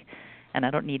speak, and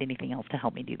I don't need anything else to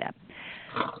help me do that.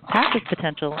 Passive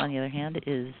potential, on the other hand,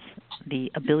 is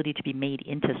the ability to be made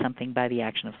into something by the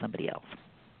action of somebody else.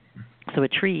 So a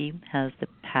tree has the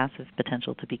passive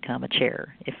potential to become a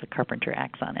chair if a carpenter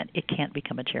acts on it. It can't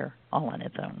become a chair all on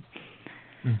its own.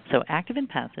 So active and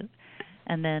passive,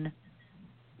 and then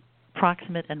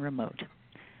proximate and remote.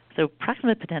 So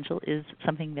proximate potential is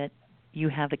something that you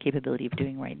have the capability of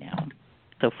doing right now.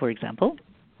 So, for example,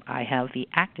 I have the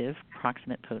active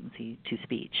proximate potency to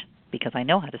speech because I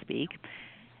know how to speak,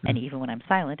 and even when I'm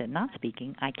silent and not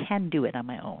speaking, I can do it on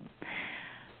my own.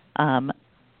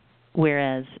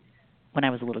 Whereas when I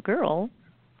was a little girl,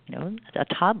 a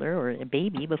toddler or a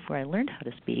baby, before I learned how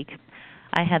to speak,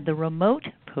 I had the remote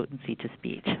potency to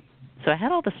speech. So I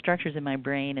had all the structures in my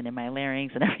brain and in my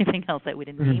larynx and everything else that would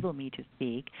enable me to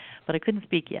speak, but I couldn't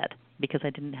speak yet because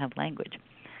I didn't have language.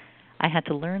 I had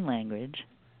to learn language,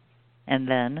 and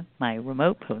then my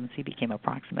remote potency became a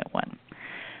proximate one.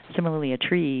 Similarly, a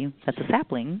tree that's a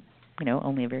sapling,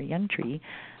 only a very young tree,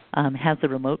 has the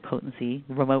remote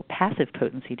passive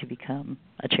potency to become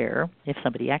a chair if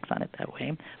somebody acts on it that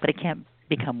way, but it can't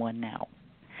become one now.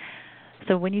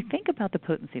 So when you think about the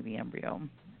potency of the embryo,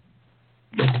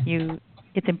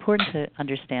 it's important to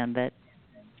understand that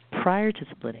prior to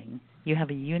splitting, you have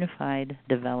a unified,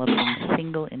 developing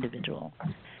single individual.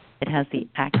 It has the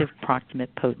active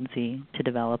proximate potency to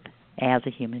develop as a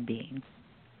human being.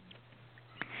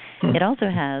 It also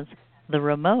has the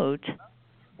remote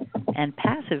and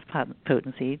passive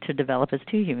potency to develop as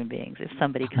two human beings if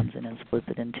somebody comes in and splits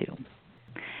it in two.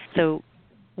 So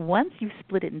once you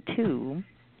split it in two,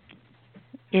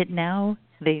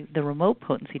 the remote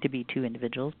potency to be two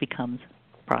individuals becomes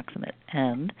proximate,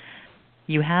 and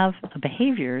you have a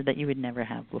behavior that you would never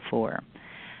have before.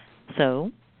 So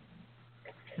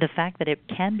the fact that it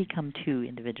can become two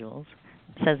individuals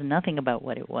says nothing about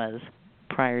what it was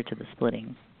prior to the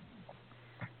splitting.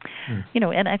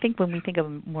 And I think when we think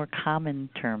of more common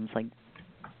terms like,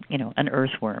 an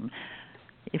earthworm,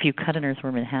 if you cut an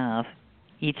earthworm in half,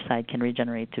 each side can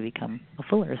regenerate to become a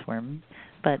full earthworm,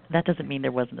 but that doesn't mean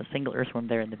there wasn't a single earthworm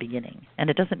there in the beginning. And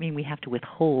it doesn't mean we have to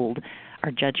withhold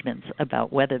our judgments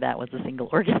about whether that was a single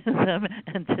organism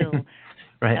until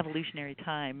right. Evolutionary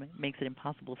time makes it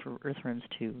impossible for earthworms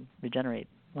to regenerate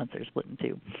once they're split in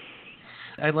two.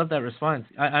 I love that response.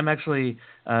 I'm actually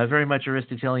very much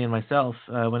Aristotelian myself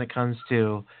when it comes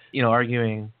to,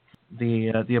 arguing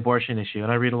the abortion issue.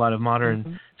 And I read a lot of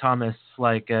modern Thomists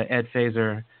like Ed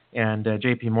Feser and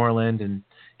J.P. Moreland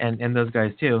and those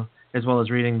guys too, as well as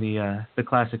reading the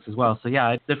classics as well. So yeah,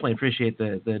 I definitely appreciate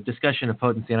the discussion of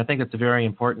potency, and I think that's a very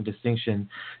important distinction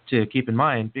to keep in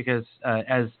mind because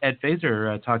as Ed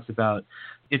Feser talks about,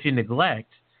 if you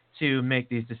neglect to make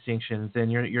these distinctions, then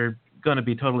you're going to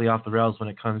be totally off the rails when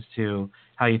it comes to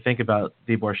how you think about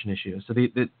the abortion issue. So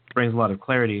it brings a lot of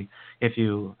clarity if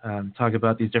you talk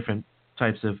about these different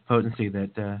types of potency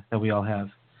that we all have.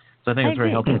 So I think it's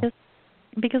very helpful.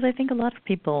 Because I think a lot of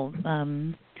people,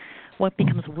 what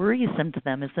becomes worrisome to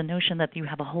them is the notion that you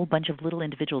have a whole bunch of little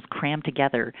individuals crammed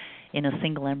together in a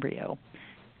single embryo,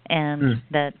 and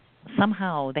that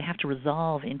somehow they have to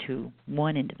resolve into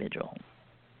one individual.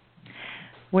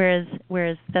 Whereas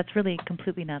that's really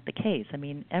completely not the case. I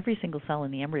mean, every single cell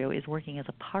in the embryo is working as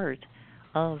a part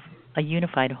of a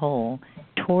unified whole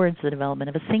towards the development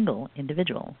of a single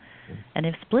individual. And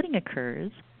if splitting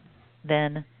occurs,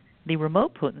 then the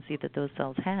remote potency that those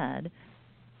cells had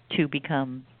to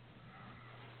become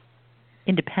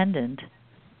independent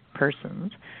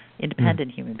persons,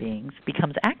 independent human beings,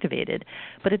 becomes activated,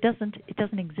 but it doesn't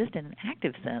exist in an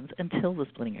active sense until the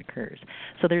splitting occurs.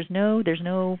 So there's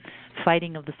no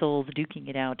fighting of the souls, duking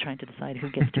it out, trying to decide who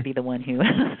gets to be the one who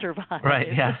survives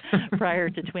prior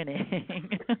to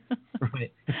twinning.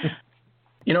 Right.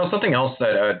 Something else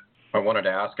that I wanted to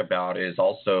ask about is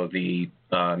also the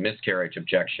miscarriage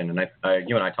objection, and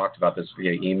you and I talked about this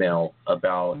via email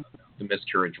about the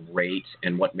miscarriage rate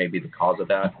and what may be the cause of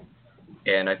that.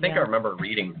 And I think I remember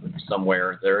reading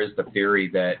somewhere there is the theory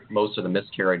that most of the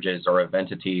miscarriages are of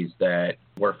entities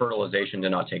where fertilization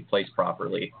did not take place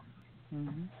properly.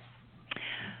 Mm-hmm.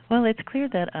 Well, it's clear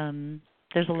that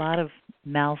there's a lot of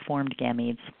malformed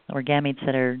gametes, or gametes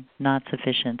that are not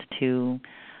sufficient to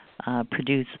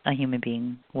produce a human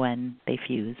being when they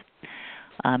fuse.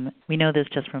 We know this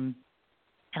just from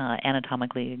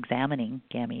anatomically examining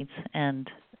gametes and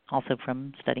also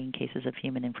from studying cases of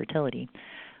human infertility.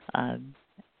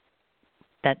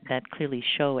 That clearly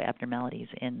show abnormalities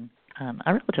in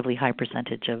a relatively high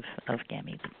percentage of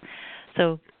gametes.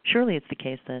 So surely it's the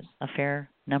case that a fair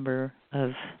number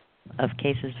of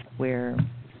cases where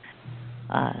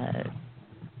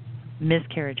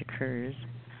miscarriage occurs,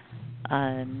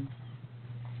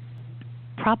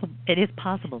 it is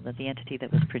possible that the entity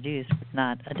that was produced was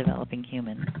not a developing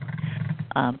human,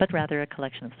 but rather a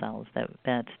collection of cells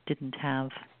that didn't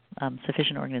have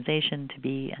sufficient organization to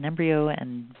be an embryo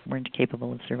and weren't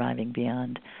capable of surviving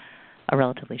beyond a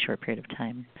relatively short period of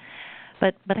time.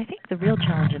 But I think the real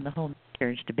challenge in the whole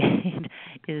miscarriage debate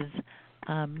is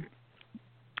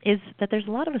that there's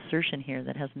a lot of assertion here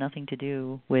that has nothing to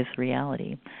do with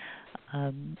reality.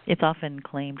 It's often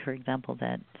claimed, for example,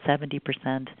 that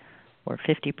 70% or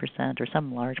 50% or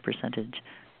some large percentage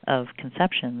of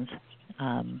conceptions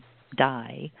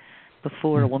die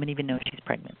before a woman even knows she's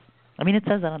pregnant. I mean, it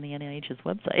says that on the NIH's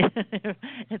website.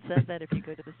 It says that if you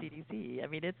go to the CDC. I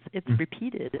mean, it's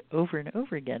repeated over and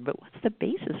over again. But what's the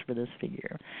basis for this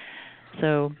figure?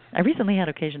 So I recently had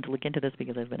occasion to look into this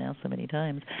because I've been asked so many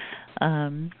times.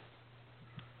 And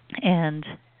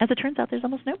as it turns out, there's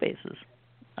almost no basis.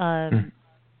 That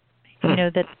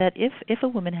if a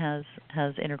woman has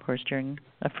intercourse during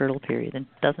a fertile period and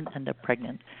doesn't end up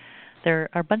pregnant, there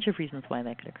are a bunch of reasons why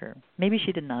that could occur. Maybe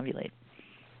she didn't ovulate,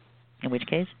 in which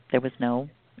case there was no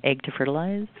egg to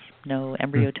fertilize, no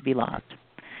embryo to be lost.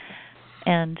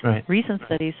 And recent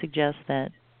studies suggest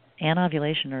that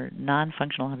anovulation or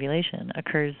non-functional ovulation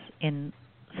occurs in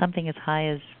something as high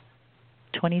as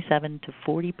 27 to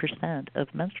 40% of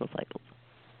menstrual cycles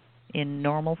in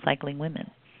normal cycling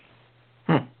women.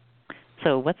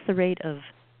 So what's the rate of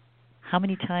how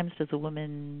many times does a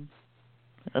woman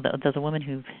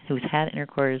who's had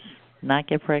intercourse not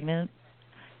get pregnant?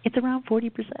 It's around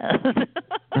 40%.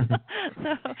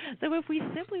 So if we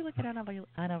simply look at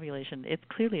anovulation, it's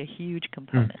clearly a huge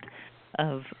component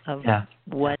of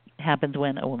what happens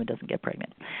when a woman doesn't get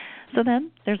pregnant. So then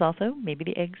there's also maybe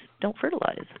the eggs don't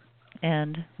fertilize.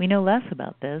 And we know less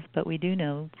about this, but we do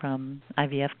know from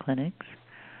IVF clinics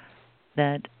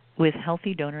that with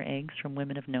healthy donor eggs from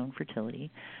women of known fertility,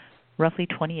 roughly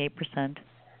 28%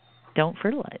 don't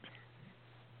fertilize.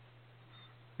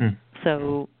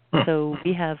 So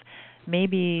we have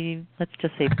maybe, let's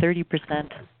just say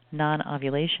 30%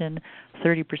 non-ovulation,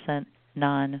 30%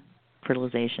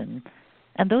 non-fertilization.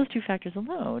 And those two factors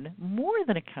alone more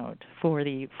than account for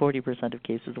the 40% of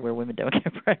cases where women don't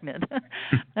get pregnant.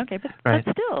 Okay, but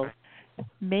still,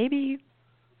 maybe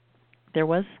there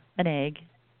was an egg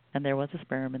and there was a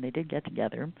sperm and they did get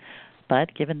together,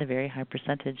 but given the very high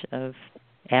percentage of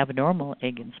abnormal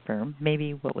egg and sperm,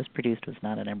 maybe what was produced was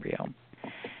not an embryo.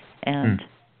 And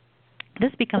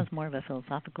this becomes more of a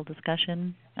philosophical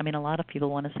discussion. I mean, a lot of people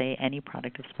want to say any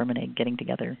product of sperm and egg getting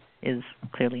together is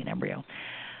clearly an embryo.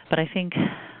 But I think,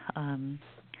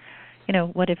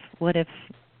 what if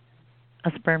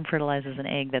a sperm fertilizes an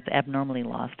egg that's abnormally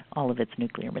lost all of its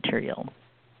nuclear material?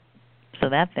 So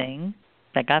that thing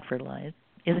that got fertilized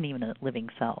isn't even a living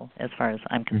cell as far as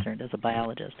I'm concerned as a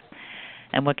biologist.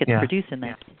 And what gets produced in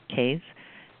that case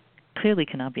clearly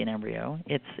cannot be an embryo.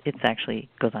 It's actually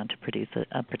goes on to produce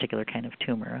a particular kind of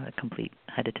tumor, a complete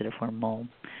hydatidiform mole.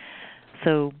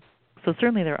 So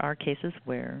certainly there are cases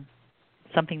where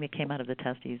something that came out of the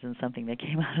testes and something that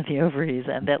came out of the ovaries,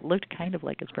 and that looked kind of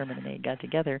like a sperm and an egg got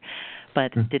together,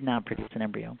 but did not produce an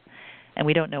embryo. And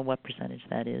we don't know what percentage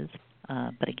that is.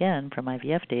 But again, from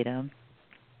IVF data,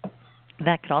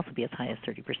 that could also be as high as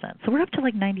 30%. So we're up to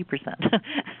like 90%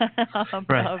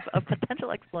 of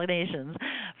potential explanations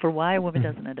for why a woman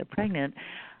doesn't end up pregnant.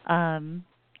 And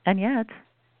yet,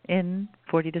 in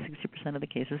 40 to 60% of the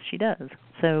cases, she does.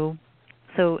 So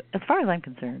as far as I'm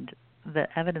concerned, the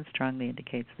evidence strongly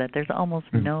indicates that there's almost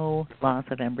no loss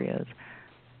of embryos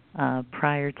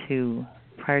prior to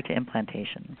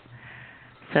implantation.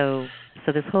 So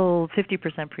this whole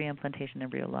 50% pre-implantation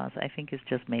embryo loss, I think, is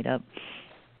just made up.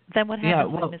 Then what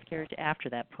happens with miscarriage after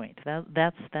that point?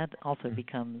 That also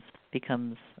becomes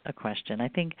a question. I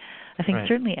think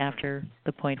certainly after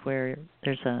the point where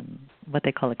there's what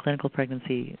they call a clinical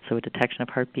pregnancy, so a detection of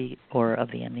heartbeat or of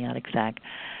the amniotic sac,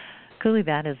 clearly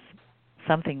that is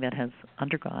something that has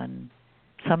undergone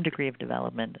some degree of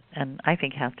development, and I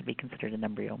think has to be considered an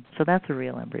embryo. So that's a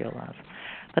real embryo loss.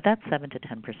 But that's 7 to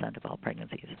 10% of all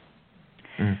pregnancies.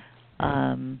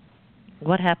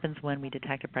 What happens when we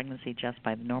detect a pregnancy just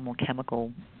by the normal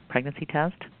chemical pregnancy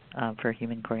test for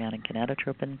human chorionic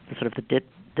gonadotropin, the sort of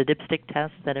the dipstick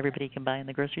test that everybody can buy in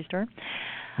the grocery store?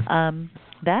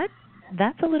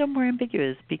 That's a little more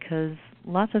ambiguous because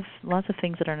lots of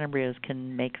things that aren't embryos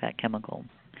can make that chemical.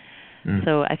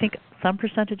 So I think some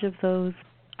percentage of those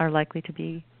are likely to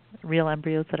be real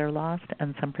embryos that are lost,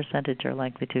 and some percentage are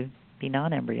likely to be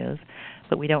non-embryos,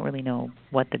 but we don't really know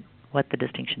what the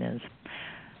distinction is.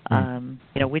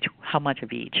 How much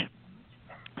of each.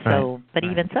 So, but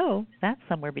even so, that's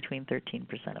somewhere between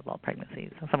 13% of all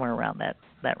pregnancies, somewhere around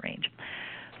that range.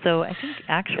 So I think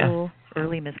actual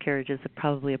early miscarriages are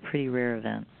probably a pretty rare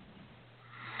event.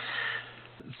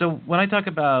 So when I talk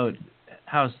about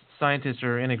how scientists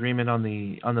are in agreement on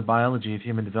the biology of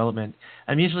human development,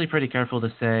 I'm usually pretty careful to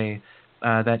say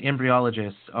that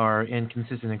embryologists are in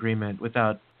consistent agreement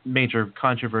without major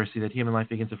controversy that human life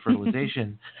begins with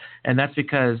fertilization. And that's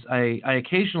because I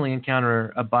occasionally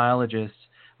encounter a biologist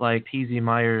like P.Z.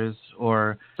 Myers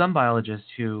or some biologists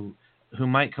who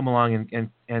might come along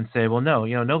and say, well, no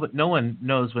one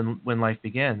knows when life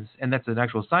begins. And that's an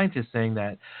actual scientist saying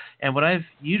that. And what I've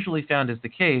usually found is the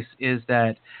case is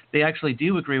that they actually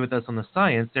do agree with us on the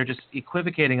science. They're just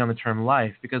equivocating on the term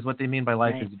life, because what they mean by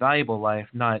life is valuable life,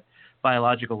 not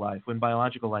biological life, when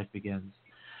biological life begins.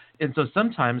 And so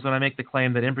sometimes when I make the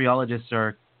claim that embryologists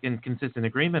are in consistent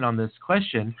agreement on this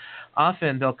question,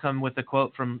 often they'll come with a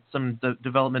quote from some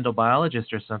developmental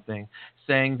biologist or something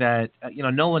saying that,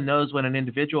 no one knows when an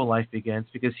individual life begins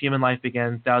because human life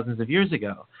began thousands of years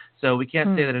ago. So we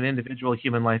can't say that an individual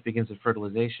human life begins with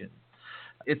fertilization.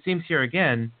 It seems here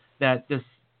again that this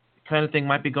kind of thing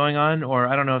might be going on, or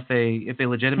I don't know if they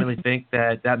legitimately think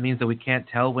that means that we can't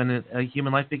tell when a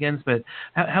human life begins. But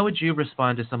how would you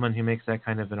respond to someone who makes that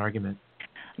kind of an argument?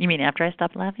 You mean after I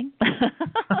stop laughing?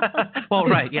 Well,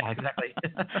 right, yeah, exactly.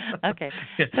 Okay.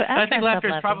 So I think laughter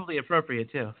is probably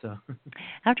appropriate too. So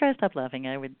after I stop laughing,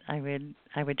 I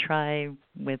would try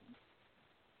with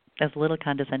as little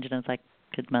condescension as I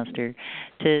could muster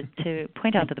to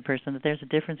point out to the person that there's a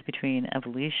difference between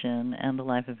evolution and the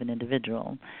life of an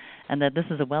individual, and that this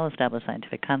is a well-established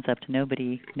scientific concept.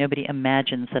 Nobody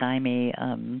imagines that I'm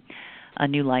a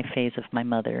new life phase of my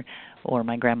mother or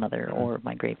my grandmother or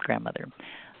my great-grandmother.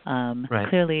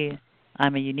 Clearly,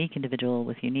 I'm a unique individual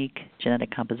with unique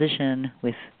genetic composition,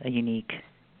 with a unique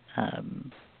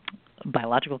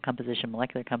biological composition,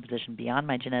 molecular composition beyond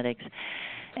my genetics,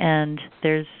 and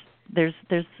there's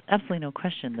absolutely no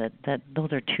question that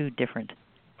those are two different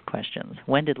questions.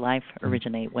 When did life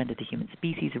originate? When did the human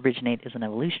species originate is an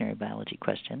evolutionary biology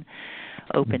question,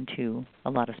 open to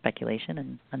a lot of speculation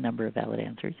and a number of valid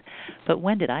answers. But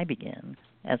when did I begin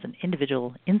as an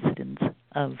individual incidence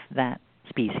of that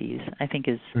species, I think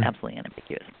is absolutely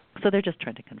unambiguous. So they're just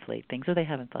trying to conflate things, or they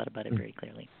haven't thought about it very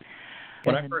clearly.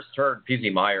 When I first heard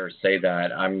P.Z. Myers say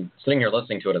that, I'm sitting here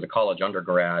listening to it as a college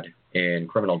undergrad in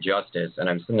criminal justice, and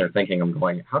I'm sitting there thinking, I'm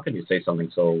going, how could you say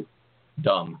something so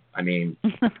dumb? I mean...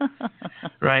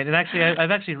 Right, and actually, I've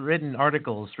actually written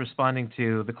articles responding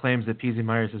to the claims that P.Z.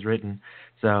 Myers has written.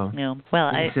 So,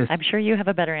 well, I'm sure you have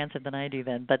a better answer than I do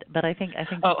then, but I think it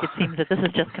seems that this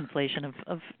is just conflation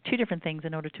of two different things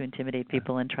in order to intimidate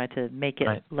people and try to make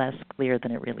it less clear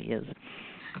than it really is.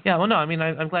 Yeah, well, no, I mean,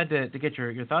 I'm glad to get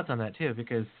your thoughts on that, too,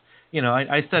 because,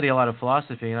 I study a lot of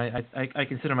philosophy, and I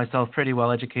consider myself pretty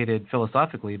well educated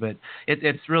philosophically, but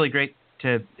it's really great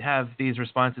to have these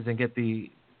responses and get the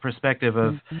perspective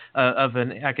of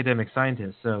an academic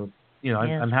scientist. So,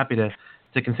 I'm happy to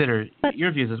to consider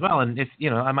your views as well. And if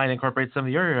I might incorporate some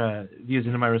of your views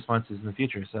into my responses in the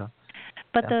future. So.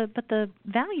 But the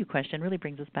value question really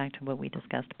brings us back to what we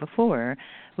discussed before,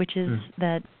 which is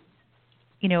that,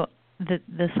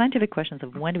 the scientific questions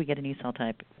of when do we get a new cell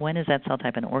type, when is that cell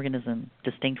type an organism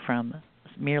distinct from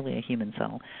merely a human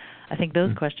cell, I think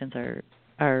those questions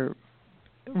are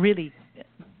really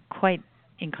quite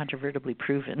incontrovertibly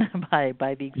proven by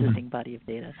the existing body of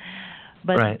data.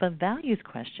 But the values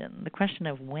question, the question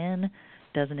of when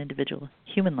does an individual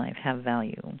human life have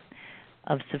value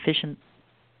of sufficient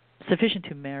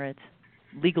to merit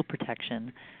legal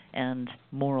protection and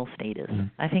moral status.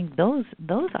 I think those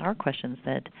are questions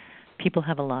that people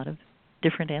have a lot of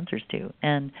different answers to,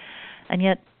 and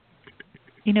yet,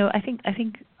 I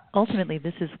think ultimately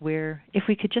this is where, if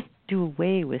we could just do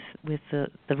away with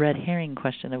the red herring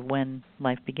question of when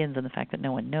life begins and the fact that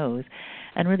no one knows,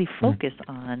 and really focus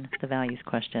on the values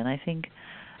question, I think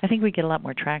we get a lot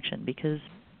more traction because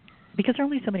there are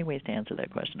only so many ways to answer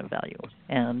that question of value,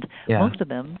 and most of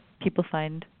them people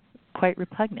find quite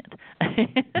repugnant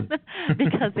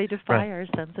because they defy our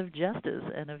sense of justice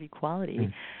and of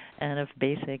equality and of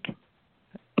basic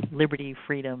liberty,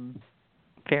 freedom,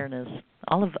 fairness,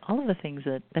 all of the things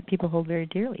that people hold very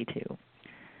dearly to.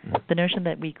 The notion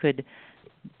that we could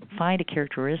find a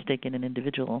characteristic in an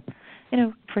individual,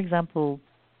 for example,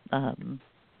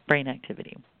 brain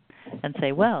activity, and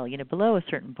say, well, below a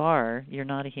certain bar, you're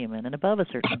not a human, and above a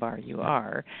certain bar, you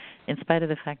are, in spite of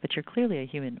the fact that you're clearly a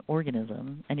human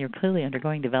organism, and you're clearly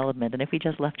undergoing development, and if we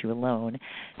just left you alone,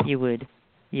 you would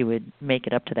make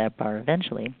it up to that bar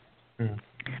eventually.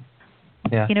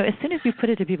 Yeah. As soon as you put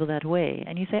it to people that way,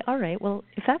 and you say, all right, well,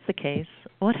 if that's the case,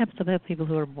 what happens to the people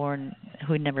who are born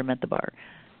who never met the bar?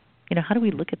 How do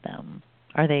we look at them?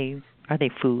 Are they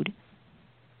food?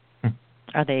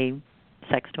 Are they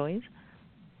sex toys?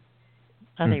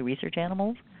 Are they research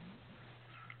animals?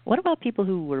 What about people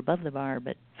who were above the bar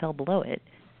but fell below it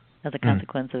as a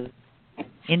consequence of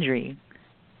injury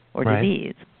or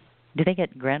disease? Do they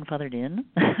get grandfathered in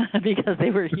because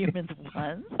they were humans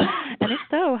once? And if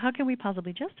so, how can we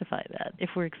possibly justify that if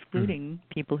we're excluding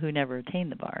people who never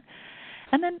attained the bar?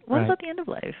 And then what about the end of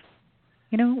life?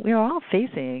 We're all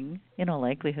facing, in all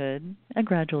likelihood, a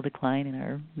gradual decline in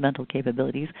our mental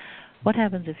capabilities. What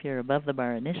happens if you're above the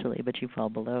bar initially, but you fall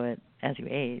below it as you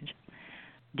age?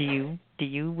 Do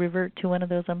you revert to one of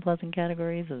those unpleasant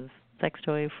categories of sex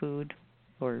toy, food,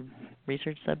 or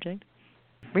research subject?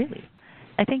 Really?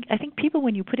 I think people,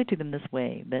 when you put it to them this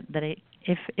way, that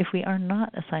if we are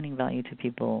not assigning value to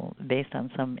people based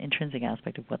on some intrinsic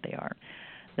aspect of what they are,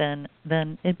 then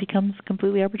it becomes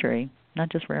completely arbitrary, not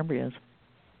just for embryos,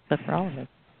 but for all of us.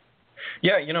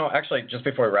 Yeah, actually, just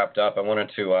before we wrapped up, I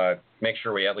wanted to make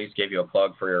sure we at least gave you a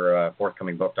plug for your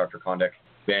forthcoming book, Dr. Kondik.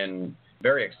 Been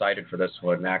very excited for this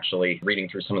one, actually, reading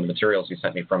through some of the materials you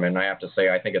sent me from it. And I have to say,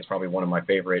 I think it's probably one of my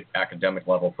favorite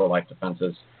academic-level pro-life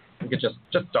defenses. You could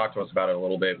just talk to us about it a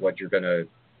little bit, what you're going to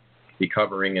be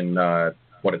covering and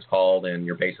what it's called and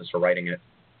your basis for writing it.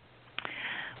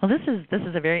 Well, this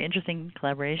is a very interesting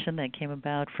collaboration that came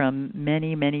about from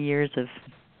many, many years of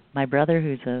my brother,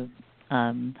 who's a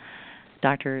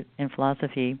doctor in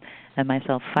philosophy, and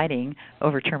myself fighting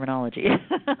over terminology.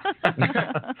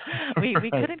 We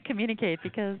couldn't communicate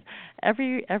because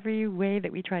every way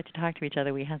that we tried to talk to each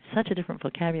other, we had such a different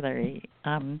vocabulary,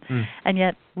 and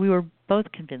yet we were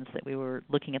both convinced that we were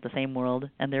looking at the same world,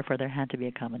 and therefore there had to be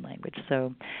a common language.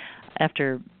 So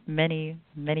after many,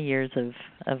 many years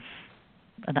of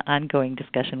an ongoing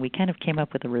discussion, we kind of came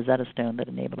up with a Rosetta Stone that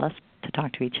enabled us to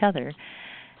talk to each other,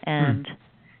 and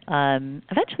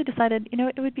eventually decided,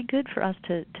 it would be good for us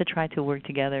to try to work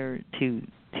together to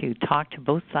talk to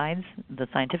both sides, the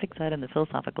scientific side and the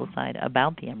philosophical side,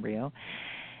 about the embryo,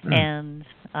 and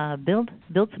build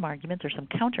some arguments or some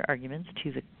counter arguments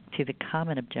to the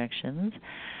common objections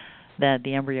that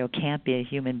the embryo can't be a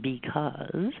human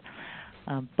because,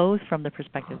 both from the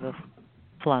perspective of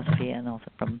philosophy and also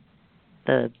from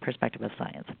the perspective of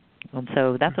science. And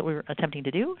so that's what we're attempting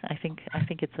to do. I think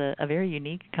it's a very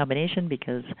unique combination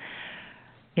because,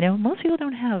 most people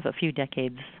don't have a few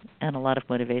decades and a lot of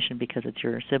motivation because it's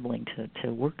your sibling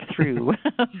to work through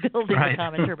building the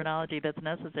common terminology that's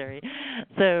necessary.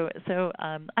 So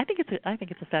I think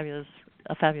it's a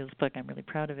fabulous book. I'm really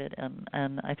proud of it,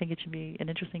 and I think it should be an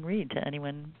interesting read to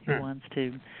anyone who wants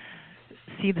to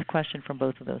see the question from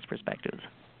both of those perspectives.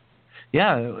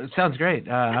 Yeah, it sounds great.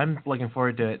 I'm looking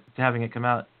forward to having it come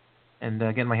out and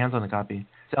getting my hands on the copy.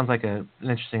 Sounds like an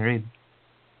interesting read.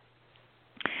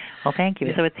 Well, thank you.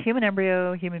 Yeah. So it's Human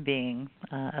Embryo, Human Being,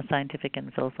 a scientific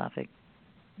and philosophic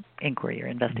inquiry or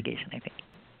investigation, I think.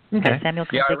 Okay. By Samuel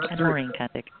Kondik and Maureen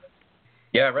Kondik.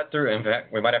 Yeah, I read through. In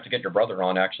fact, we might have to get your brother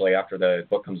on actually after the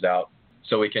book comes out,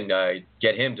 so we can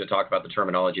get him to talk about the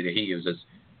terminology that he uses.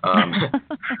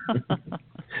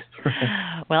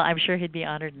 Well, I'm sure he'd be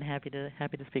honored and happy to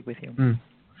speak with you. Mm.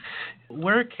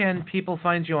 Where can people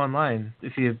find you online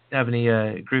if you have any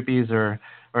groupies or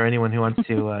anyone who wants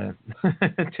to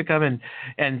to come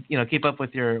and keep up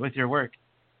with your work?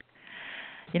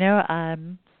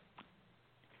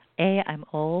 A, I'm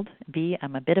old. B,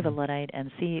 I'm a bit of a Luddite, and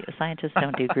C, scientists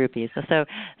don't do groupies. So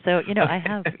I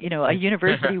have a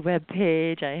university web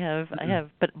page. I have,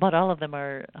 but all of them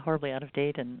are horribly out of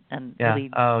date and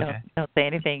really don't say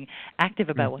anything active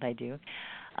about what I do.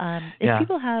 If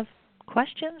people have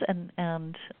questions and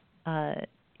I'm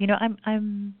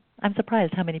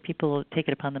surprised how many people take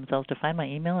it upon themselves to find my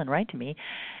email and write to me,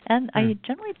 and I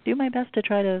generally do my best to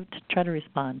try to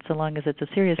respond, so long as it's a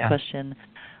serious question.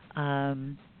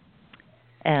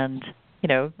 And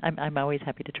I'm always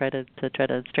happy to try to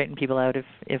straighten people out if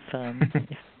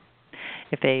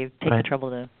they take the trouble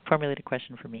to formulate a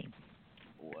question for me.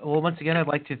 Well, once again, I'd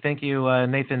like to thank you,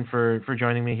 Nathan, for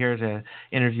joining me here to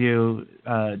interview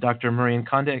Dr. Maureen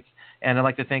Kondik. And I'd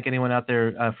like to thank anyone out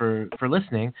there for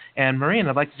listening. And Maureen,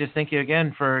 I'd like to just thank you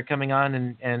again for coming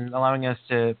on and allowing us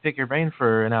to pick your brain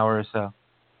for an hour or so.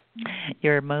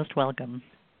 You're most welcome.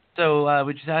 So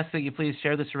we just ask that you please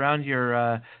share this around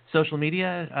your social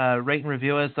media, rate and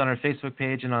review us on our Facebook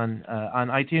page and on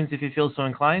iTunes if you feel so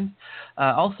inclined.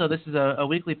 Also, this is a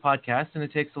weekly podcast, and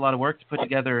it takes a lot of work to put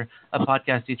together a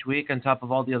podcast each week on top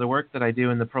of all the other work that I do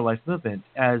in the pro-life movement.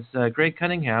 As Greg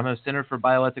Cunningham of Center for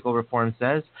Bioethical Reform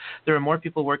says, there are more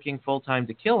people working full-time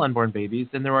to kill unborn babies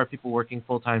than there are people working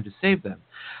full-time to save them.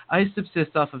 I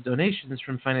subsist off of donations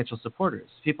from financial supporters.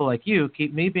 People like you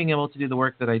keep me being able to do the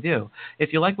work that I do.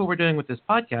 If you like what we're doing with this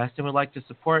podcast and would like to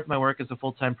support my work as a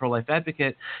full-time pro-life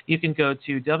advocate, you can go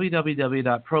to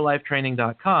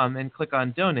www.prolifetraining.com and click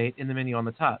on Donate in the menu on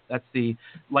the top. That's the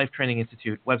Life Training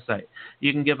Institute website.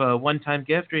 You can give a one-time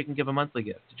gift or you can give a monthly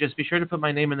gift. Just be sure to put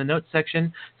my name in the notes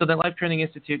section so that Life Training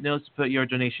Institute knows to put your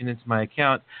donation into my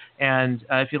account. And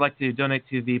if you'd like to donate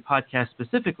to the podcast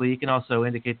specifically, you can also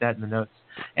indicate that in the notes.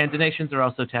 And donations are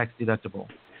also tax deductible.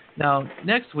 Now,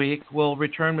 next week, we'll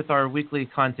return with our weekly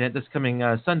content this coming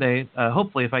Sunday,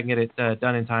 hopefully if I can get it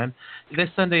done in time. This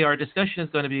Sunday, our discussion is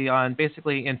going to be on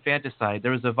basically infanticide.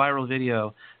 There was a viral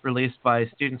video released by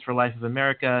Students for Life of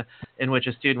America in which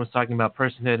a student was talking about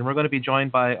personhood, and we're going to be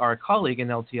joined by our colleague in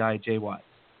LTI, Jay Watts.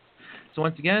 So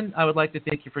once again, I would like to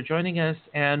thank you for joining us,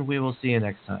 and we will see you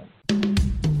next time.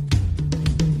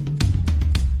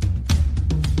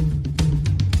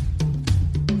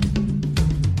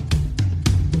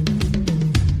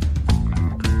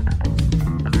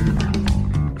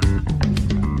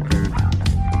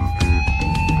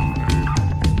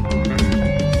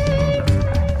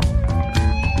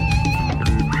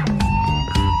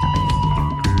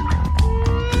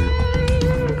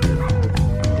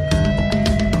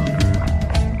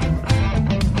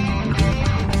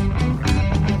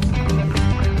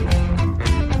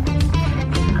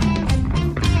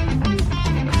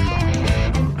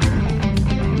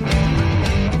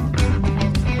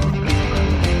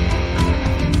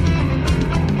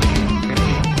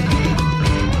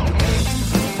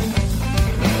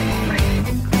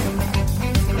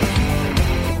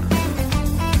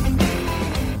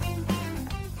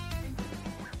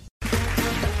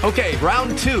 Okay,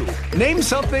 round two. Name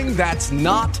something that's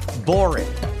not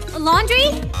boring. A laundry?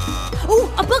 Ooh,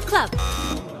 a book club.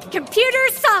 Computer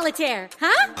solitaire,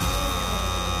 huh?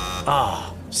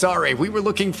 Ah, oh, sorry, we were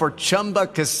looking for Chumba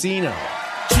Casino.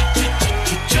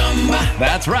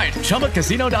 That's right,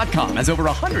 ChumbaCasino.com has over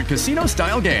 100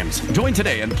 casino-style games. Join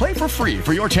today and play for free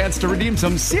for your chance to redeem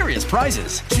some serious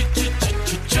prizes.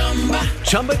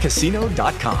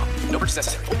 ChumbaCasino.com. No purchase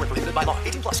necessary. Void where prohibited by law.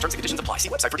 18+. Terms and conditions apply. See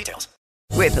website for details.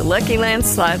 With the Lucky Land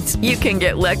Slots, you can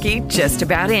get lucky just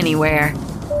about anywhere.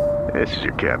 This is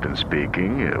your captain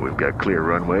speaking. We've got clear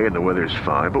runway and the weather's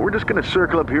fine, but we're just going to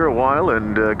circle up here a while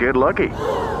and get lucky.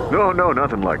 No,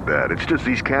 nothing like that. It's just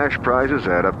these cash prizes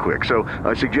add up quick. So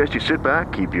I suggest you sit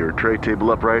back, keep your tray table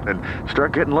upright, and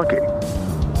start getting lucky.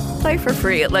 Play for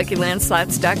free at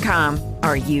LuckyLandSlots.com.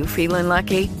 Are you feeling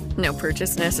lucky? No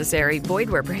purchase necessary. Void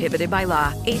where prohibited by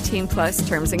law. 18+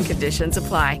 terms and conditions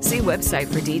apply. See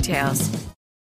website for details.